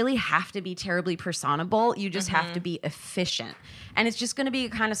even really have to be terribly personable. You just have to be efficient. And it's just going to be a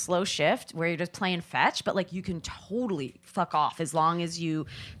kind of slow shift where you're just playing fetch, but like you can totally fuck off as long as you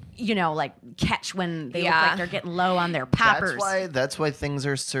like catch when they look like they're getting low on their poppers. That's why things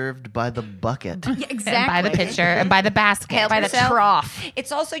are served by the bucket. Yeah, exactly. And by the pitcher and by the basket. Help by the yourself. trough.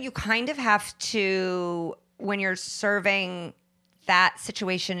 It's also, you kind of have to, when you're serving that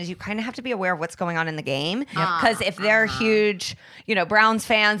situation, is you kind of have to be aware of what's going on in the game. Because if they're huge, Browns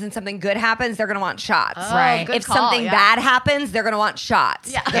fans and something good happens, they're going to want shots. Right. good If call, something yeah. bad happens, they're going to want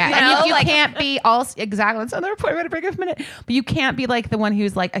shots. Yeah, You and know, you like- can't be exactly. That's another point. I'm going to break up a minute, but you can't be like the one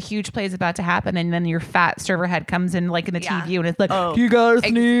who's like a huge play is about to happen, and then your fat server head comes in like in the Yeah. TV, and it's like, do you guys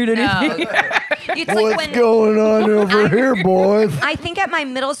need anything? It's like when going on over here, boys? I think at my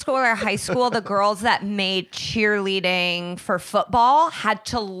middle school or high school, the girls that made cheerleading for football had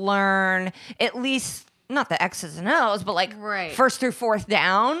to learn at least not the X's and O's, but like Right. first through fourth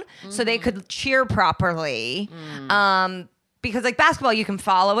down, so they could cheer properly. Because like basketball, you can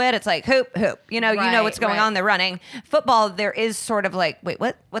follow it. It's like hoop, hoop. You know Right, what's going right. on. They're running. Football, there is sort of like, wait,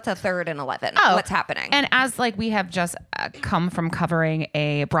 what's a 3rd and 11? What's happening? And as like we have just come from covering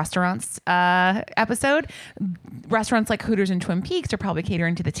a restaurants episode, restaurants like Hooters and Twin Peaks are probably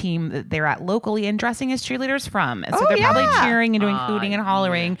catering to the team that they're at locally and dressing as cheerleaders from. And so they're probably cheering and doing hooting and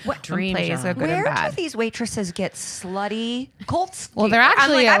hollering. What dream plays job. are good and Where bad. do these waitresses get slutty Colts? Well, they're gear?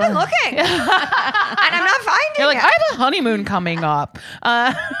 actually, I'm like, I've been looking, and I'm not finding You're like, it. I have a honeymoon coming up.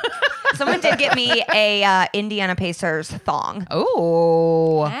 Someone did get me a Indiana Pacers thong,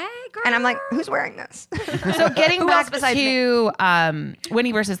 Oh. Hey, girl. and I'm like, who's wearing this? So getting Who back else besides to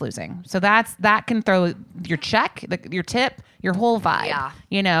winning versus losing. So that can throw your check, your tip, your whole vibe.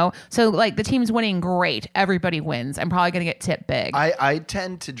 Yeah. So like the team's winning, great. Everybody wins. I'm probably going to get tip big. I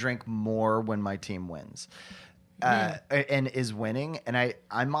tend to drink more when my team wins. And is winning, and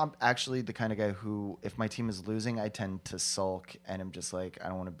I'm actually the kind of guy who, if my team is losing, I tend to sulk, and I'm just like, I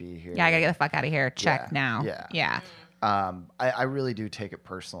don't want to be here. Yeah, I got to get the fuck out of here. Check Yeah, now. yeah. Yeah. I really do take it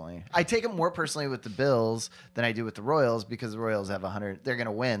personally. I take it more personally with the Bills than I do with the Royals, because the Royals have 100. They're going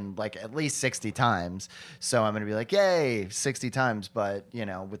to win like at least 60 times. So I'm going to be like, yay, 60 times. But,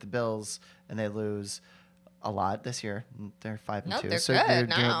 with the Bills, and they lose a lot this year. They're 5-2. No, they're so good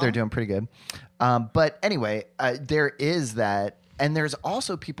now. they're doing pretty good. But anyway, there is that. And there's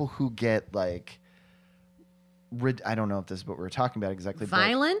also people who get like, I don't know if this is what we're talking about exactly.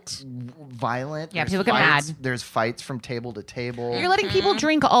 Violent? But violent. Yeah, There's people get fights. mad. There's fights from table to table. You're letting people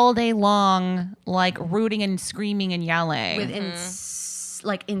drink all day long, like rooting and screaming and yelling. With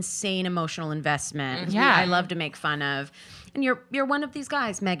like insane emotional investment. Yeah. I love to make fun of. And you're one of these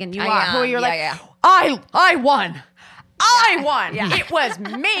guys, Megan. You I are. am. Who you're Yeah, like, yeah. I won. I won. It was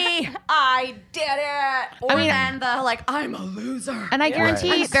me. I did it. Or then the like, I'm a loser. And I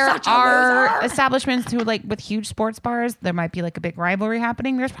guarantee there are establishments who like with huge sports bars, there might be like a big rivalry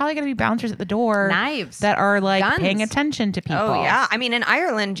happening. There's probably going to be bouncers at the door, knives, that are like guns. paying attention to people. Oh yeah. I mean, in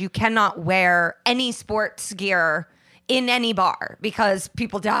Ireland, you cannot wear any sports gear in any bar because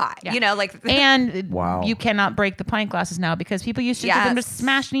people die. Yeah. You know, like And Wow. you cannot break the pint glasses now because people used to do them just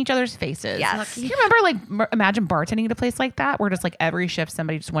smashing each other's faces. Yes. Do you remember like imagine bartending at a place like that where just like every shift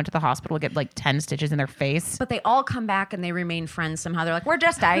somebody just went to the hospital to get like 10 stitches in their face? But they all come back and they remain friends somehow. They're like, we're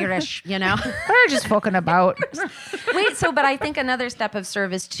just Irish, you know? They're just fucking about. Wait, but I think another step of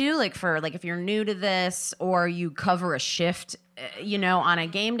service too, like for like if you're new to this or you cover a shift, you know, on a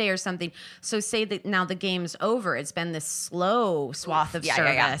game day or something. So say that now the game's over. It's been this slow swath of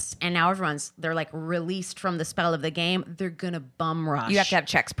service. And now they're like released from the spell of the game. They're going to bum rush. you have to have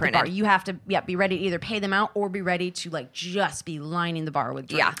checks the bar. printed. You have to be ready to either pay them out or be ready to like just be lining the bar with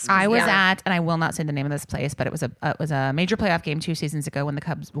drinks. I was at, and I will not say the name of this place, but it was a major playoff game 2 seasons ago when the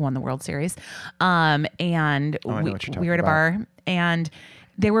Cubs won the World Series. And I know what you're we talking were at a about. bar, and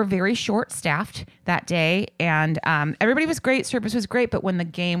they were very short staffed that day, and everybody was great. Service was great, but when the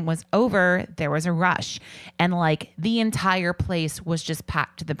game was over, there was a rush, and like the entire place was just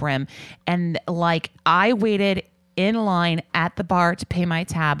packed to the brim. And like I waited in line at the bar to pay my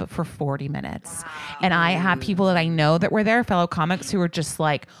tab for 40 minutes, and I had people that I know that were there, fellow comics, who were just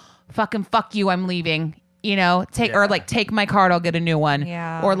like, "Fucking fuck you, I'm leaving." You know, take my card, I'll get a new one.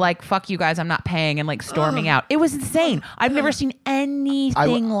 Yeah. Or like, fuck you guys, I'm not paying, and like storming out. It was insane. I've never seen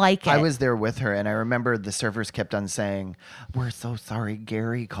anything like it. I was there with her, and I remember the servers kept on saying, "We're so sorry,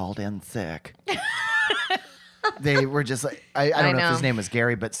 Gary called in sick." They were just like, I don't know if his name was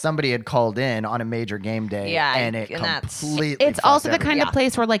Gary, but somebody had called in on a major game day, and it completely. It's also the fucked kind of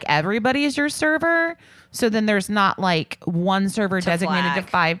place where like everybody is your server. So then there's not like one server designated to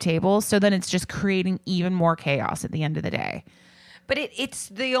 5 tables. So then it's just creating even more chaos at the end of the day. But it's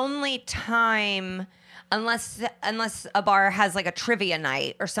the only time, unless a bar has like a trivia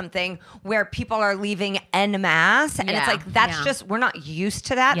night or something, where people are leaving en masse, and it's like that's just, we're not used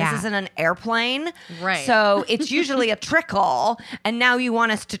to that. Yeah. This isn't an airplane, Right. So it's usually a trickle, and now you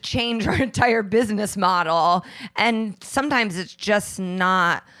want us to change our entire business model, and sometimes it's just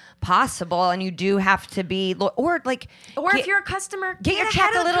not possible, and you do have to be, or if you're a customer, get your check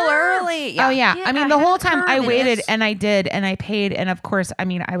a little early. Oh yeah. Get I mean, the ahead whole of time curve I in waited this. and I did and I paid, and of course, I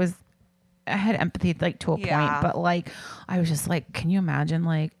mean, I had empathy like to a point, but like I was just like, can you imagine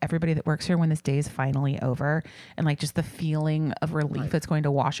like everybody that works here when this day is finally over, and like just the feeling of relief that's going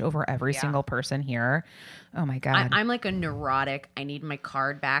to wash over every single person here. Oh my God. I'm like a neurotic. I need my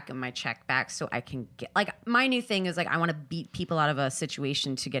card back and my check back so I can get, like, my new thing is like I want to beat people out of a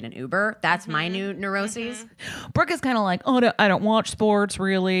situation to get an Uber. That's my new neuroses. Brooke is kind of like, oh, I don't watch sports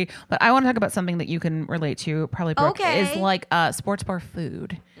really, but I want to talk about something that you can relate to. Probably, Brooke, Okay. is like sports bar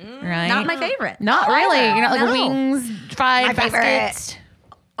food, right? Not my favorite. Not really. You know, like No. wings, fried My favorite. biscuits.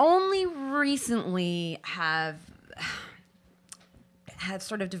 Only recently have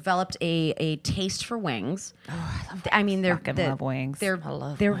sort of developed a taste for wings. I mean, they're Fucking love wings. They're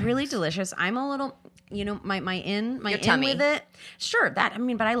really delicious. I'm a little, you know, my in tummy. with it. Sure, that, I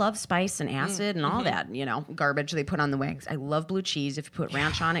mean, but I love spice and acid and all that, you know, garbage they put on the wings. I love blue cheese. If you put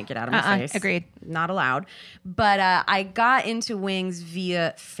ranch on it, get out of my face. Agreed. Not allowed. But I got into wings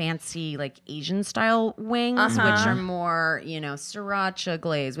via fancy like Asian style wings, which are more, you know, sriracha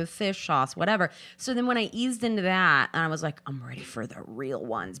glaze with fish sauce, whatever. So then when I eased into that, and I was like, I'm ready for the real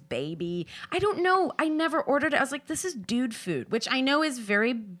ones, baby. I don't know. I never ordered it. I was like, this is dude food, which I know is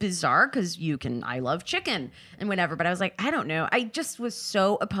very bizarre because I love chicken and whatever. But I was like, I don't know. I just was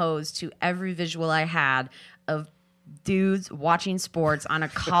so opposed to every visual I had of dudes watching sports on a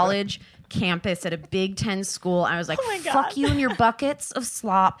college campus at a Big Ten school. I was like, fuck you and your buckets of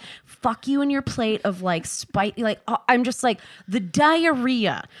slop. Fuck you and your plate of like spite. Like, I'm just like the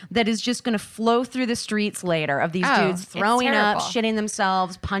diarrhea that is just going to flow through the streets later of these dudes it's throwing up, terrible. shitting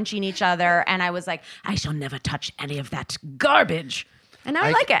themselves, punching each other. And I was like, I shall never touch any of that garbage. And now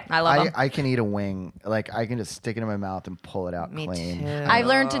I like it. I love them. I can eat a wing. Like I can just stick it in my mouth and pull it out Me clean. too. I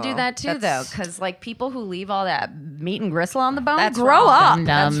learned to do that too, though, because like people who leave all that meat and gristle on the bone, That's grow wrong. up.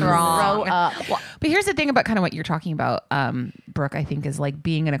 Dum-dums. That's wrong. Grow up. But here's the thing about kind of what you're talking about, Brooke, I think is like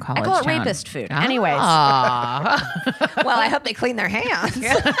being in a college I call it town. rapist food. Ah. Anyways, Well, I hope they clean their hands. I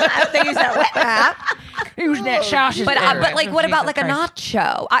hope they use that wet mat. Use that sausage. But like, what about like a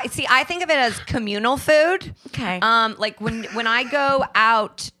nacho? I think of it as communal food. Okay. Like when I go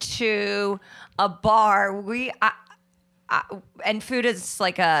out to a bar, and food is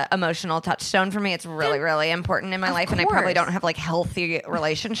like a emotional touchstone for me. It's really, really important in my life, and I probably don't have like healthy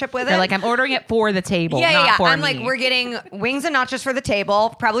relationship with it. They're like, I'm ordering it for the table, yeah, not for I'm me. like, we're getting wings and nachos for the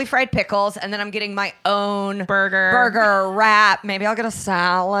table, probably fried pickles, and then I'm getting my own burger wrap. Maybe I'll get a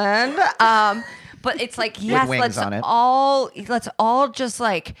salad. But it's like, yes, wings on it. let's all just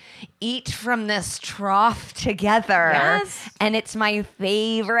like eat from this trough together. Yes. And it's my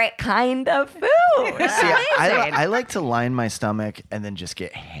favorite kind of food. See, I like to line my stomach and then just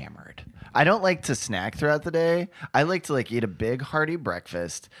get hammered. I don't like to snack throughout the day. I like to like eat a big hearty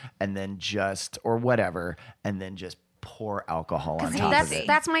breakfast and then or whatever, and then just pour alcohol on top of it.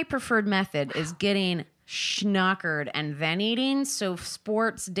 That's my preferred method, is getting schnockered and then eating. So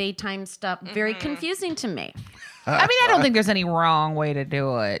sports, daytime stuff, very confusing to me. I mean, I don't think there's any wrong way to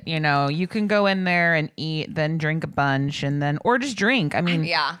do it. You know, you can go in there and eat, then drink a bunch, and then, or just drink. I mean,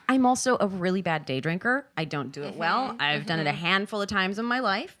 Yeah. I'm also a really bad day drinker. I don't do it well. I've done it a handful of times in my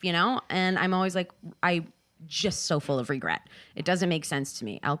life, you know, and I'm always like, I just so full of regret. It doesn't make sense to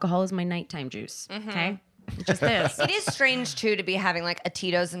me. Alcohol is my nighttime juice. Okay. It just is. It is strange too to be having like a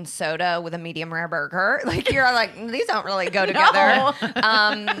Tito's and soda with a medium rare burger. Like you're like, these don't really go together.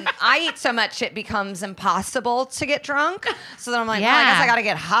 I eat so much it becomes impossible to get drunk. So then I'm like, well, I guess I gotta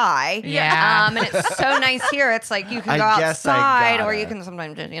get high. Yeah. And it's so nice here. It's like you can go I guess I outside, or gotta. you can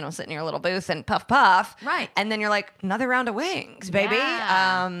sometimes just, sit in your little booth and puff. Right. And then you're like, another round of wings, baby.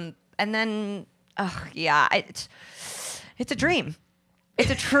 Yeah. And then, it's a dream. It's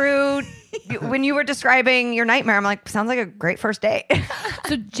a true. When you were describing your nightmare, I'm like, sounds like a great first date.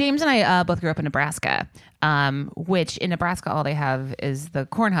 So James and I both grew up in Nebraska, which in Nebraska all they have is the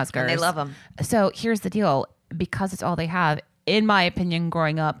Cornhuskers. And they love 'em. So here's the deal: because it's all they have, in my opinion,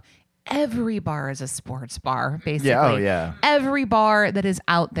 growing up, every bar is a sports bar. Basically, yeah. Every bar that is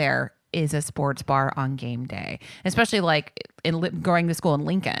out there is a sports bar on game day, especially like going to school in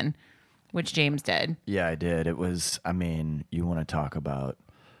Lincoln, which James did. Yeah, I did. It was, you want to talk about,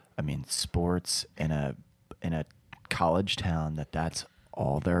 sports in a college town that's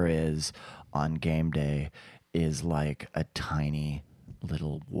all there is on game day is like a tiny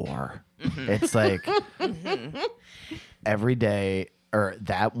little war. It's like every day or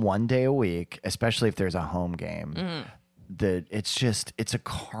that one day a week, especially if there's a home game, it's a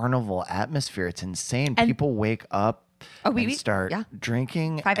carnival atmosphere. It's insane. And- people wake up and start yeah.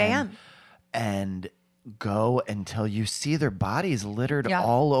 drinking 5 a.m. and go until you see their bodies littered Yeah.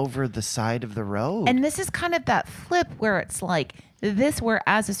 all over the side of the road. And this is kind of that flip where it's like this, where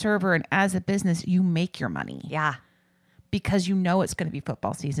as a server and as a business, you make your money. Yeah. Because you know it's going to be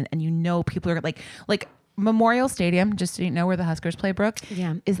football season, and you know people are like Memorial Stadium, just so you know where the Huskers play, Brooke,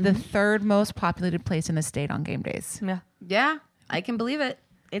 is the third most populated place in the state on game days. Yeah. Yeah, I can believe it.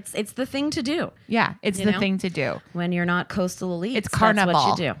 It's the thing to do. Yeah, it's You the know? thing to do. When you're not coastal elite. It's carnival. That's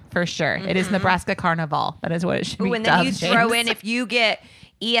what you do. For sure. It is Nebraska Carnival. That is what it should be. Ooh, and then you dubbed, throw James. in, if you get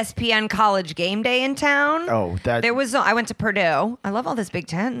ESPN College Game Day in town. Oh, that- there was. I went to Purdue. I love all this Big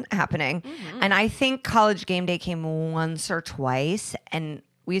Ten happening, and I think College Game Day came once or twice, and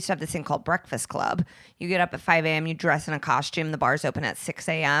we used to have this thing called Breakfast Club. You get up at 5 a.m., you dress in a costume, the bars open at 6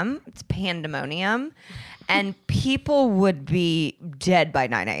 a.m. It's pandemonium. And people would be dead by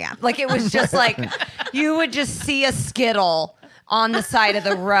 9 a.m. Like, it was just like, you would just see a Skittle on the side of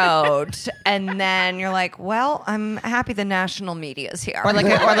the road. And then you're like, well, I'm happy the national media's here. or like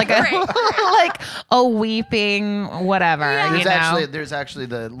a weeping whatever. You know? There's actually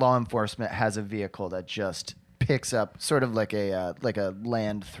the law enforcement has a vehicle that just picks up sort of like a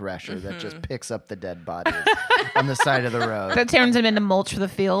land thresher that just picks up the dead bodies on the side of the road. That turns them into mulch for the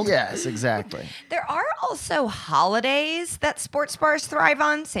field. Yes, exactly. There are also holidays that sports bars thrive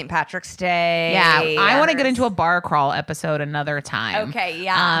on. St. Patrick's Day. Yeah, I want to get into a bar crawl episode another time. Okay,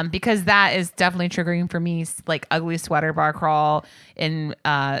 yeah. Because that is definitely triggering for me, like ugly sweater bar crawl in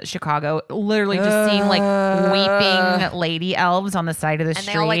Chicago. Literally just seeing like weeping lady elves on the side of the And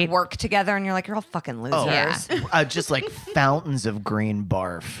street. they all like work together, and you're like, you're all fucking losers. yeah. Just like fountains of green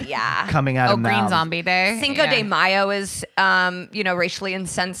barf. Yeah. Coming out of Green mouths. Zombie Day. Cinco Yeah. de Mayo is, racially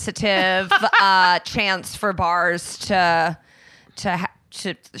insensitive chance for bars to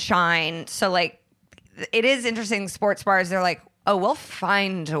shine. So like, it is interesting. Sports bars, they're like, oh, we'll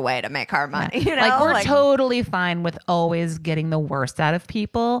find a way to make our money. You know? Like we're totally fine with always getting the worst out of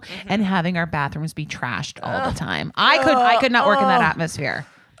people and having our bathrooms be trashed all the time. I could not work in that atmosphere.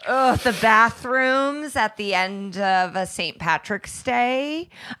 The bathrooms at the end of a St. Patrick's Day.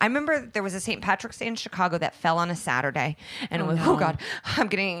 I remember there was a St. Patrick's Day in Chicago that fell on a Saturday. And it was, oh God, I'm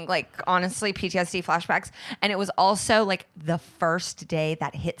getting like, honestly, PTSD flashbacks. And it was also like the first day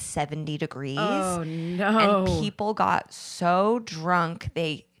that hit 70 degrees. Oh, no. And people got so drunk,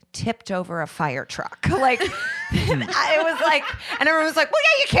 they tipped over a fire truck. Like, it was like, and everyone was like, well,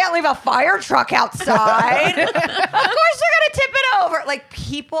 yeah, you can't leave a fire truck outside. Of course they're going to tip it over. Like,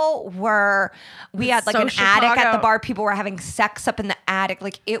 we had like So an attic at the Chicago. bar. People were having sex up in the attic.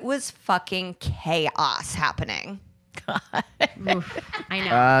 Like, it was fucking chaos happening. I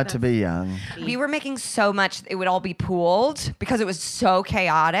know. To be young. We were making so much, it would all be pooled because it was so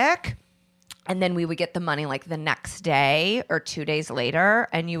chaotic. And then we would get the money like the next day or 2 days later,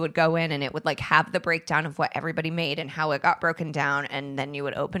 and you would go in and it would like have the breakdown of what everybody made and how it got broken down. And then you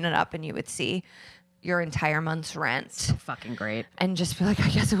would open it up and you would see your entire month's rent Fucking great. and just be like, I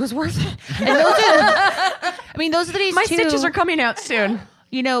guess it was worth it. Those are the days My too. stitches are coming out soon.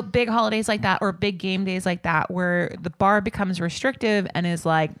 You know, big holidays like that or big game days like that where the bar becomes restrictive and is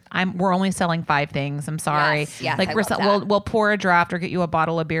like, we're only selling 5 things. I'm sorry. Yes, like I we're love that. we'll pour a draft or get you a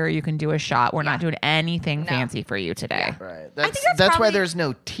bottle of beer. You can do a shot. We're not doing anything fancy for you today. Right. think That's that's why probably- there's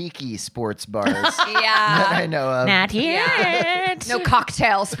no tiki sports bars Yeah. that I know of. Not yet. No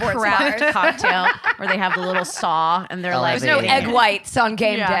cocktail sports Craft bars. cocktail where they have the little saw and they're like, There's no Elevating. egg whites on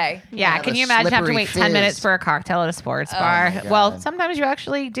game day. Yeah, Yeah, can the you imagine having to slippery wait 10 fizz. minutes for a cocktail at a sports bar? my Well, God. sometimes you actually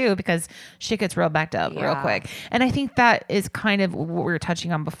do because shit gets real backed up real Yeah. quick. And I think that is kind of what we were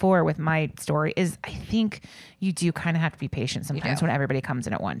touching on before with my story is I think you do kind of have to be patient sometimes when everybody comes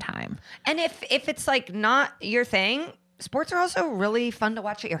in at one time. And if it's like not your thing, sports are also really fun to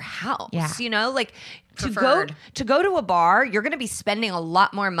watch at your house. Yeah. You know, like Preferred. to go to a bar, you're going to be spending a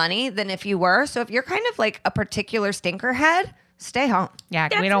lot more money than if you were. So if you're kind of like a particular stinker head, stay home. Yeah,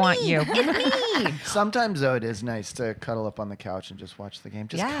 we don't want you. Sometimes, though, it is nice to cuddle up on the couch and just watch the game.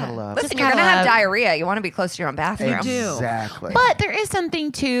 Just cuddle up. Listen, Just you're going to have cuddle up. diarrhea. You want to be close to your own bathroom. Exactly. But there is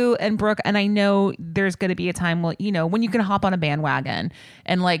something too, and Brooke, and I know there's going to be a time when you can hop on a bandwagon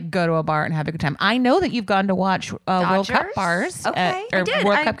and like go to a bar and have a good time. I know that you've gone to watch World Cup Dodgers? bars. Okay. or I did.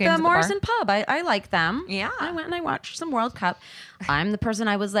 World Cup games the at the bar. Morrison Pub. I like them. Yeah. I went and I watched some World Cup. I'm the person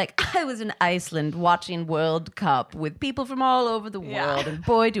I was like, I was in Iceland watching World Cup with people from all over the world. And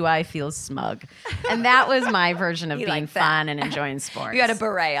boy, do I feel smug. And that was my version of You being like that. fun and enjoing sports. You had a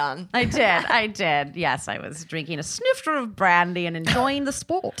beret on. I did. Yes, I was drinking a snifter of brandy and enjoying the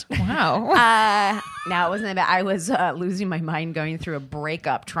sport. Wow. No, it wasn't that bad. I was losing my mind going through a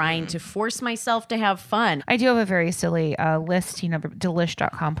breakup, trying to force myself to have fun. I do have a very silly list. You know,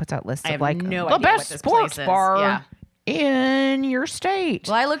 Delish.com puts out lists I of have like no the idea best what this sports place is. bar Yeah. in your state.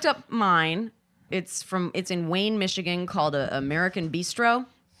 Well, I looked up mine. It's in Wayne, Michigan, called American Bistro.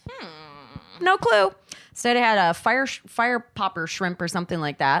 No clue. Said it had a fire popper shrimp or something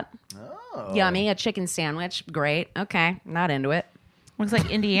like that. Oh. Yummy. A chicken sandwich. Great. Okay. Not into it. Looks like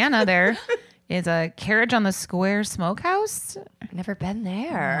Indiana there is a Carriage on the Square Smokehouse. Never been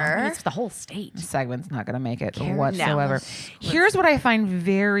there. It's the whole state. Segment's not going to make it Carriage whatsoever. on Here's what I find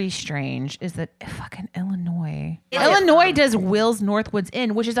very strange is that fucking Illinois does Will's Northwoods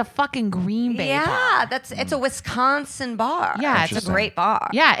Inn, which is a fucking Green Bay bar. Yeah, it's a Wisconsin bar. Yeah, it's a great bar.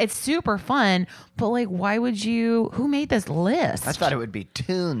 Yeah, it's super fun, but like, why would you? Who made this list? I thought it would be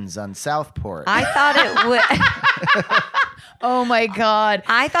Tunes on Southport. I thought it would. oh my god!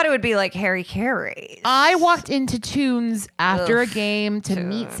 I thought it would be like Harry Carey. I walked into Tunes after a game to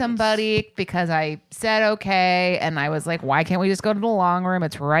meet somebody because I said okay, and I was like, why can't we just go to the long room?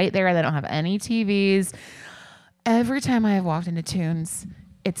 It's right there. They don't have any TVs. Every time I have walked into Tunes,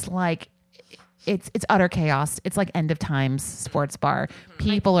 it's like it's utter chaos. It's like end of times sports bar.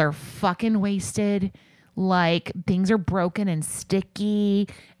 People are fucking wasted. Like things are broken and sticky,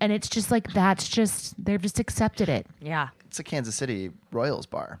 and it's just like they've just accepted it. Yeah. It's a Kansas City Royals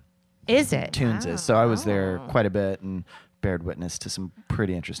bar. Is it? Tunes is. So I was there quite a bit and bared witness to some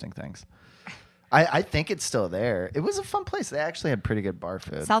pretty interesting things. I think it's still there. It was a fun place. They actually had pretty good bar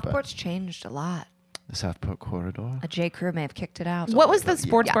food. but Southport's changed a lot. The Southport Corridor. A J. Crew may have kicked it out. What was the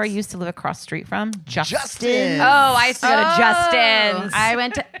sports Yes. bar you used to live across the street from? Justin. Oh, I used to go to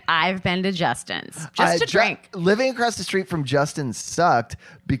Justin's. I've been to Justin's just I to drink. Living across the street from Justin sucked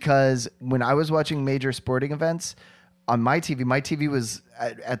because when I was watching major sporting events on my TV was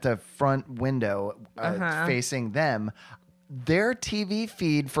at the front window facing them. Their TV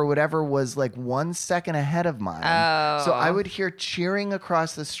feed for whatever was like 1 second ahead of mine. So I would hear cheering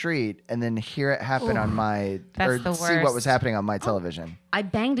across the street and then hear it happen on my That's or the see what worst. was happening on my television. I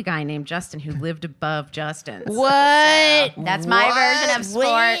banged a guy named Justin who lived above Justin's. What? That's my version of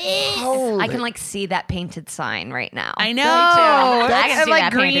sports. I can like see that painted sign right now. I know. I can And, see like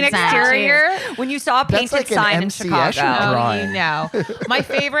that green painted sign, exterior. When you saw a That's painted like an sign in MC Chicago. Escher drawing. Oh, you know. My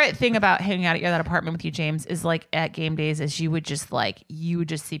favorite thing about hanging out at that apartment with you, James, is like at game days is you would just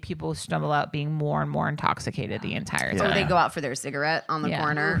see people stumble out being more and more intoxicated the entire time. Or they go out for their cigarette on the Yeah.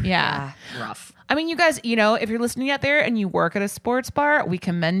 corner. Yeah. Rough. I mean, you guys, if you're listening out there and you work at a sports bar, we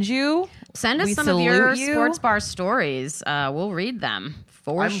commend you. Send us We some of your salute you. sports bar stories. We'll read them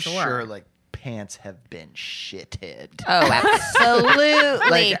for I'm sure. sure like pants have been shitted. Oh, absolutely.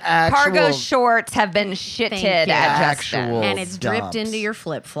 Like actual- Cargo shorts have been shitted Thank you. at Actual Justin. And it's dripped dumps. into your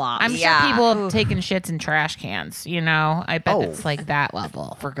flip flops. I'm Yeah. sure people have taken shits in trash cans, I bet Oh. it's like that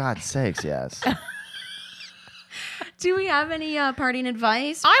level. For God's sakes, yes. Do we have any parting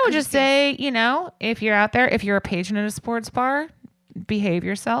advice? I would just say, if you're out there, if you're a patron at a sports bar, behave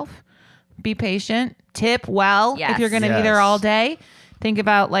yourself, be patient, tip well. Yes. If you're going to be there Yes. all day, think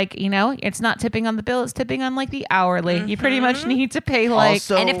about it's not tipping on the bill, it's tipping on like the hourly. You pretty much need to pay like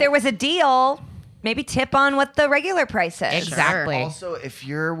Also- And if there was a deal, maybe tip on what the regular price is. exactly. Also, if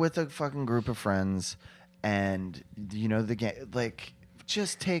you're with a fucking group of friends and the game, like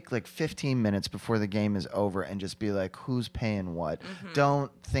just take like 15 minutes before the game is over and just be like, who's paying what?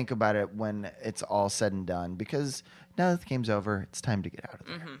 Don't think about it when it's all said and done, because now that the game's over, it's time to get out of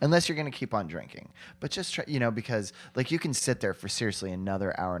there. Unless you're going to keep on drinking. But just try, because like you can sit there for seriously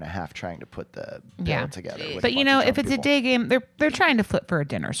another hour and a half trying to put the bill together. with a But bunch of if drunk it's a people. day game, they're trying to flip for a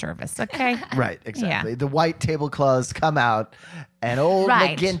dinner service, okay? Right, exactly. Yeah. The white tablecloths come out, and old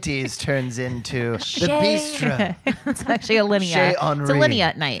Right. McGinty's turns into the bistro. It's actually a linea. Chez It's a Henri. linea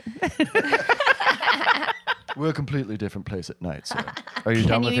at night. We're a completely different place at night, so are you Can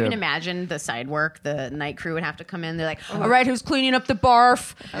done you with even your... imagine the side work? The night crew would have to come in. They're like, all right, who's cleaning up the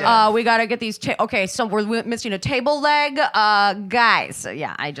barf? We got to get these. Okay, so we're missing a table leg. Guys. So,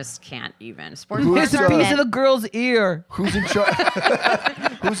 yeah, I just can't even. Sports Who's bars a are piece meant- of the girl's ear. Who's in charge?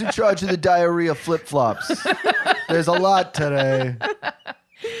 Who's in charge of the diarrhea flip-flops? There's a lot today.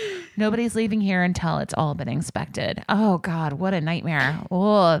 Nobody's leaving here until it's all been inspected. Oh God, what a nightmare!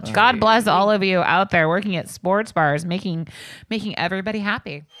 Oh, God bless all of you out there working at sports bars, making everybody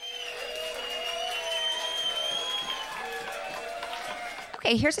happy.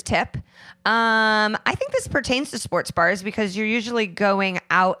 Okay, here's a tip. I think this pertains to sports bars because you're usually going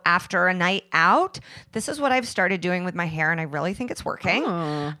out after a night out. This is what I've started doing with my hair, and I really think it's working.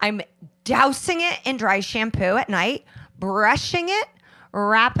 I'm dousing it in dry shampoo at night, brushing it,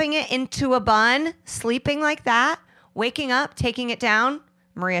 wrapping it into a bun, sleeping like that, waking up, taking it down.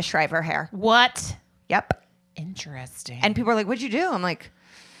 Maria Shriver hair. What? Yep. Interesting. And people are like, "What'd you do?" I'm like,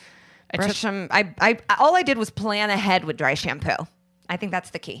 brush them. All I did was plan ahead with dry shampoo. I think that's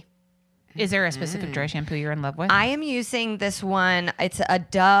the key. Is there a specific dry shampoo you're in love with? I am using this one. It's a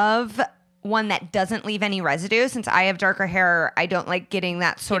Dove one that doesn't leave any residue. Since I have darker hair, I don't like getting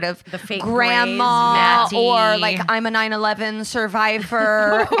that sort of the fake grandma grays, or matty. like I'm a 9/11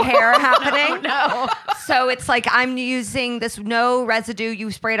 survivor hair happening. No. So it's like I'm using this no residue.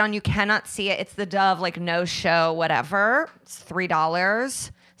 You spray it on, you cannot see it. It's the Dove like no show whatever. It's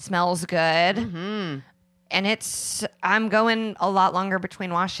 $3. Smells good. And I'm going a lot longer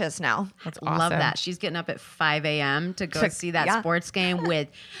between washes now. That's Love awesome. that. She's getting up at 5 a.m. to go see that sports game with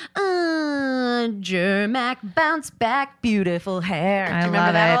Jermac Bounce Back Beautiful Hair. Do I you remember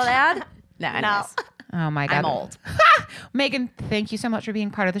love that it. old ad? No, anyways. Oh my God. I'm old. Megan, thank you so much for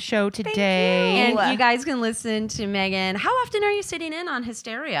being part of the show today. And you guys can listen to Megan. How often are you sitting in on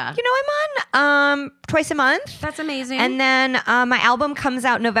Hysteria? You know, I'm on twice a month. That's amazing. And then my album comes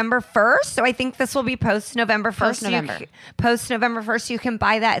out November 1st. So I think this will be post November 1st. Post-November. Post November 1st, you can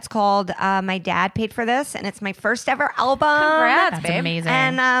buy that. It's called My Dad Paid for This. And it's my first ever album. Congrats, That's babe. amazing.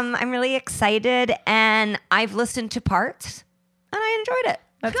 And I'm really excited. And I've listened to parts and I enjoyed it.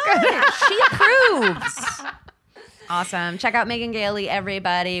 That's good. She approves. Awesome. Check out Megan Gailey,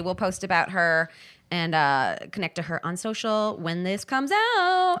 everybody. We'll post about her and connect to her on social when this comes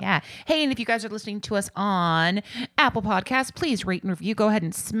out. Yeah. Hey, and if you guys are listening to us on Apple Podcasts, please rate and review. Go ahead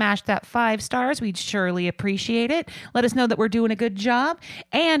and smash that 5 stars. We'd surely appreciate it. Let us know that we're doing a good job.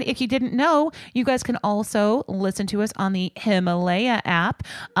 And if you didn't know, you guys can also listen to us on the Himalaya app.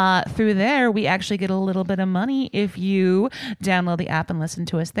 Through there, we actually get a little bit of money if you download the app and listen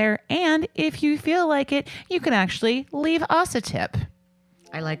to us there. And if you feel like it, you can actually leave us a tip.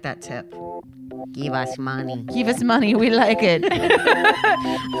 I like that tip. Give us money. Give us money. We like it.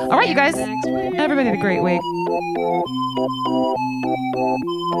 All right, you guys. Everybody have a great week.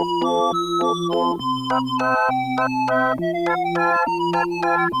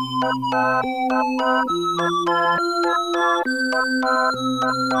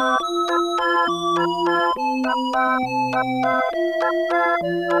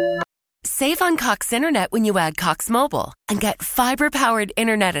 Save on Cox Internet when you add Cox Mobile and get fiber-powered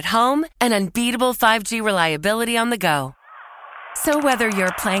internet at home and unbeatable 5G reliability on the go. So whether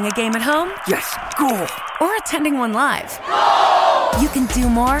you're playing a game at home, Yes, goal. or attending one live, you can do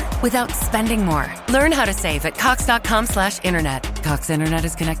more without spending more. Learn how to save at cox.com/internet. Cox Internet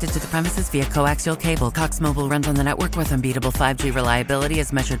is connected to the premises via coaxial cable. Cox Mobile runs on the network with unbeatable 5G reliability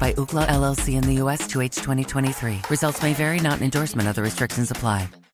as measured by Ookla LLC in the U.S. to H 2023. Results may vary, not an endorsement. Other restrictions apply.